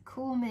as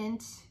cool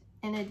mint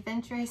and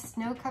adventurous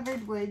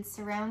snow-covered woods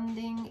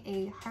surrounding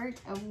a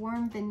heart of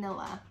warm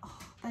vanilla. Oh,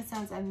 that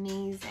sounds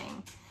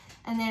amazing.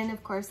 And then,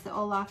 of course, the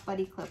Olaf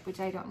Buddy Clip, which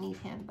I don't need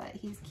him, but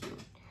he's cute.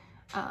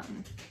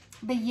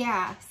 But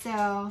yeah,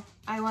 so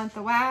I want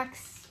the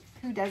wax.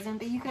 Who doesn't?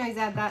 But you can always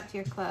add that to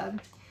your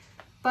club.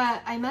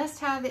 But I must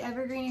have the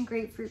Evergreen and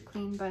Grapefruit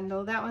Clean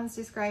Bundle. That one's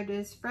described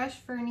as fresh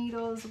fir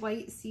needles,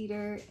 white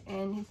cedar,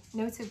 and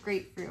notes of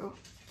grapefruit.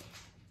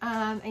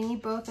 I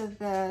need both of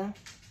the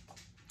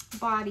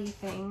body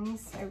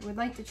things. I would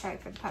like to try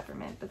for the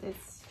peppermint, but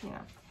it's, you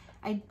know,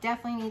 I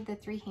definitely need the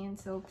 3 hand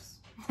soaps.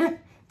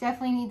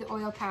 Definitely need the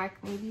oil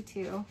pack, maybe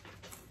 2.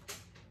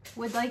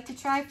 Would like to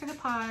try for the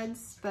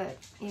pods, but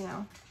you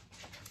know,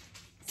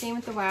 same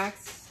with the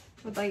wax.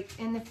 Would like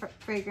in the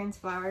fragrance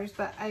flowers,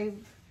 but I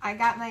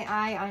got my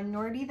eye on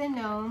Nordy the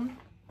Gnome,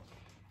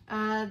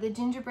 the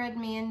Gingerbread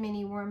Man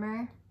Mini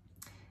Warmer.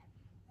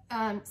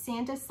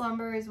 Santa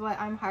Slumber is what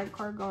I'm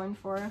hardcore going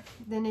for.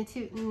 The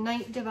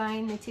Night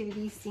Divine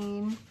Nativity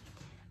Scene,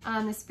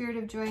 the Spirit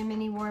of Joy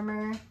Mini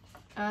Warmer,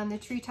 the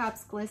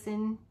Treetops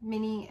Glisten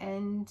Mini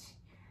and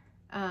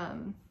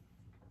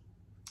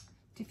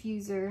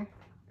diffuser,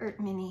 or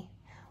mini,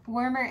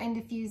 warmer and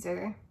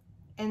diffuser.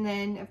 And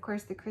then of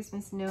course the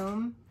Christmas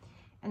Gnome.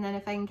 And then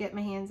if I can get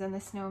my hands on the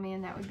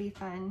snowman, that would be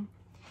fun.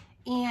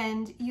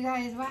 And you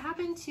guys, what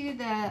happened to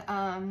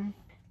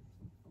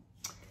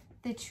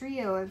the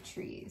trio of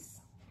trees?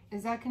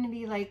 Is that going to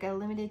be like a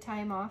limited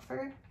time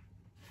offer?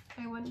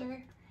 I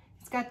wonder.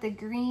 It's got the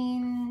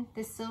green,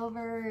 the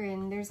silver,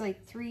 and there's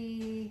like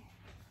 3,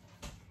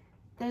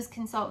 those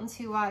consultants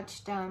who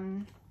watched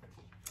Family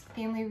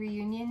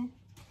Reunion,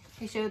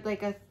 they showed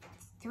like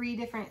 3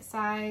 different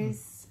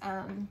size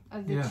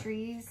of the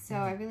trees. So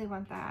I really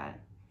want that.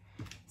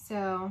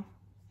 So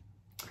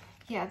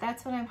yeah,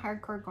 that's what I'm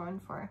hardcore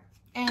going for.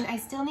 And I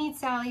still need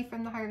Sally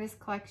from the Harvest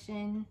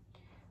Collection.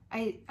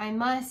 I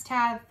must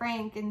have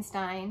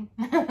Frankenstein,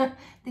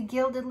 the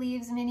Gilded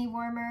Leaves Mini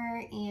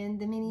Warmer, and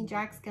the Mini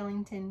Jack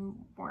Skellington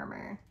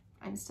Warmer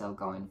I'm still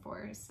going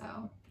for.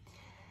 So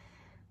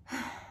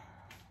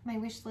my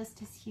wish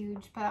list is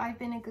huge, but I've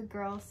been a good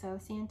girl, so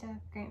Santa,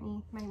 grant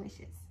me my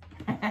wishes.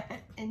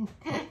 And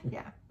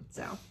yeah,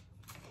 so.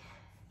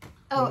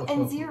 Oh,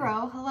 and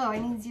Zero. Hello, I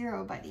need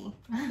Zero, buddy.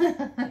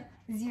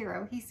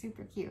 Zero, he's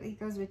super cute. He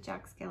goes with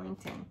Jack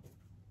Skellington.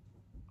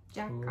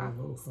 Jack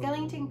Coffee.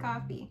 Skellington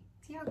Coffee.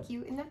 See how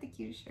cute? Isn't that the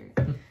cutest shirt?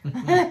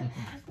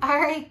 All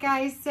right,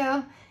 guys.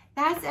 So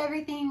that's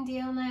everything.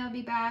 Dale and I will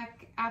be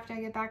back after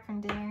I get back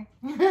from dinner.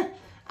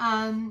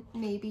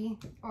 Maybe,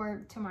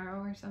 or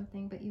tomorrow or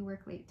something. But you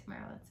work late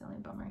tomorrow. That's the only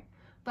bummer.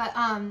 But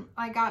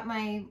I got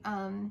my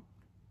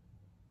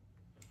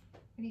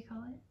what do you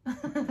call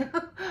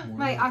it?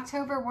 My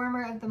October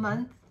warmer of the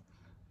month.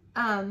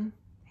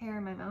 Hair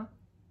in my mouth.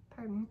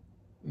 Pardon.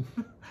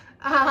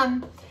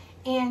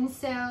 And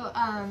so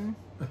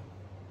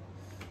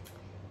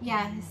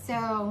yeah,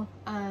 so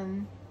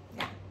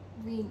yeah,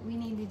 we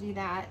need to do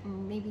that,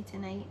 and maybe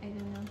tonight, I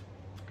don't know,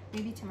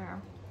 maybe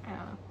tomorrow, I don't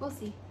know, we'll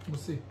see. We'll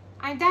see.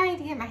 I'm dying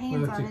to get my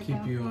hands on it, to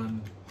keep you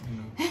on,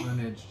 you know, on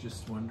edge,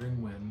 just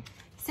wondering when.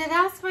 So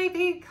that's my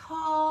big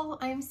haul.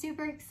 I'm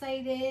super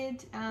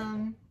excited.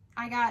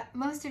 I got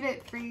most of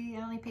it free.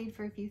 I only paid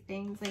for a few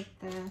things, like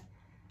the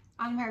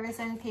Autumn Harvest.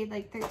 I only paid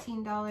like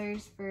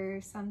 $13 for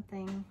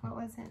something. What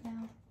was it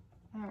now?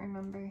 I don't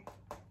remember.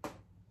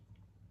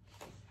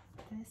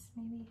 This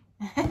maybe.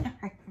 I don't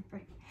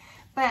remember.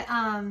 But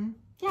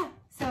yeah,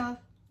 so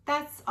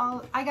that's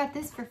all. I got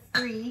this for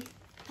free.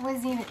 It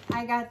wasn't even,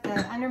 I got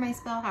the Under My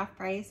Spell half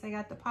price. I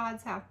got the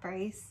pods half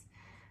price.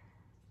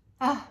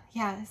 Oh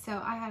yeah, so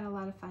I had a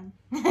lot of fun.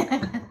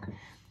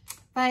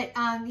 But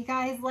you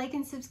guys, like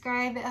and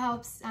subscribe. It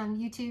helps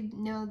YouTube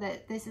know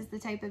that this is the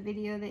type of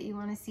video that you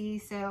want to see.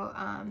 So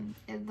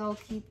they'll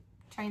keep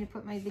trying to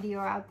put my video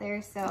out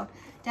there. So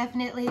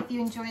definitely, if you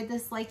enjoyed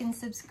this, like and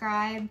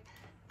subscribe.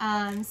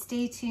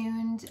 Stay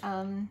tuned.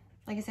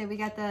 Like I said, we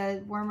got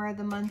the warmer of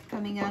the month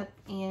coming up,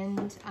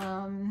 and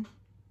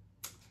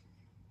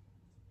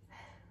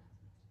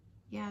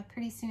yeah,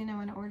 pretty soon I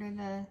want to order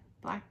the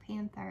Black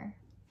Panther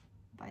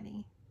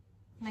buddy.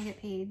 And I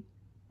get paid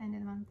end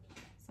of the month.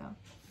 So,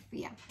 but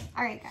yeah.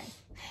 All right, guys.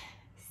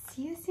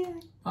 See you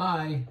soon.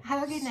 Bye.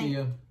 Have a good night. See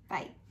ya.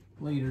 Bye.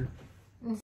 Later.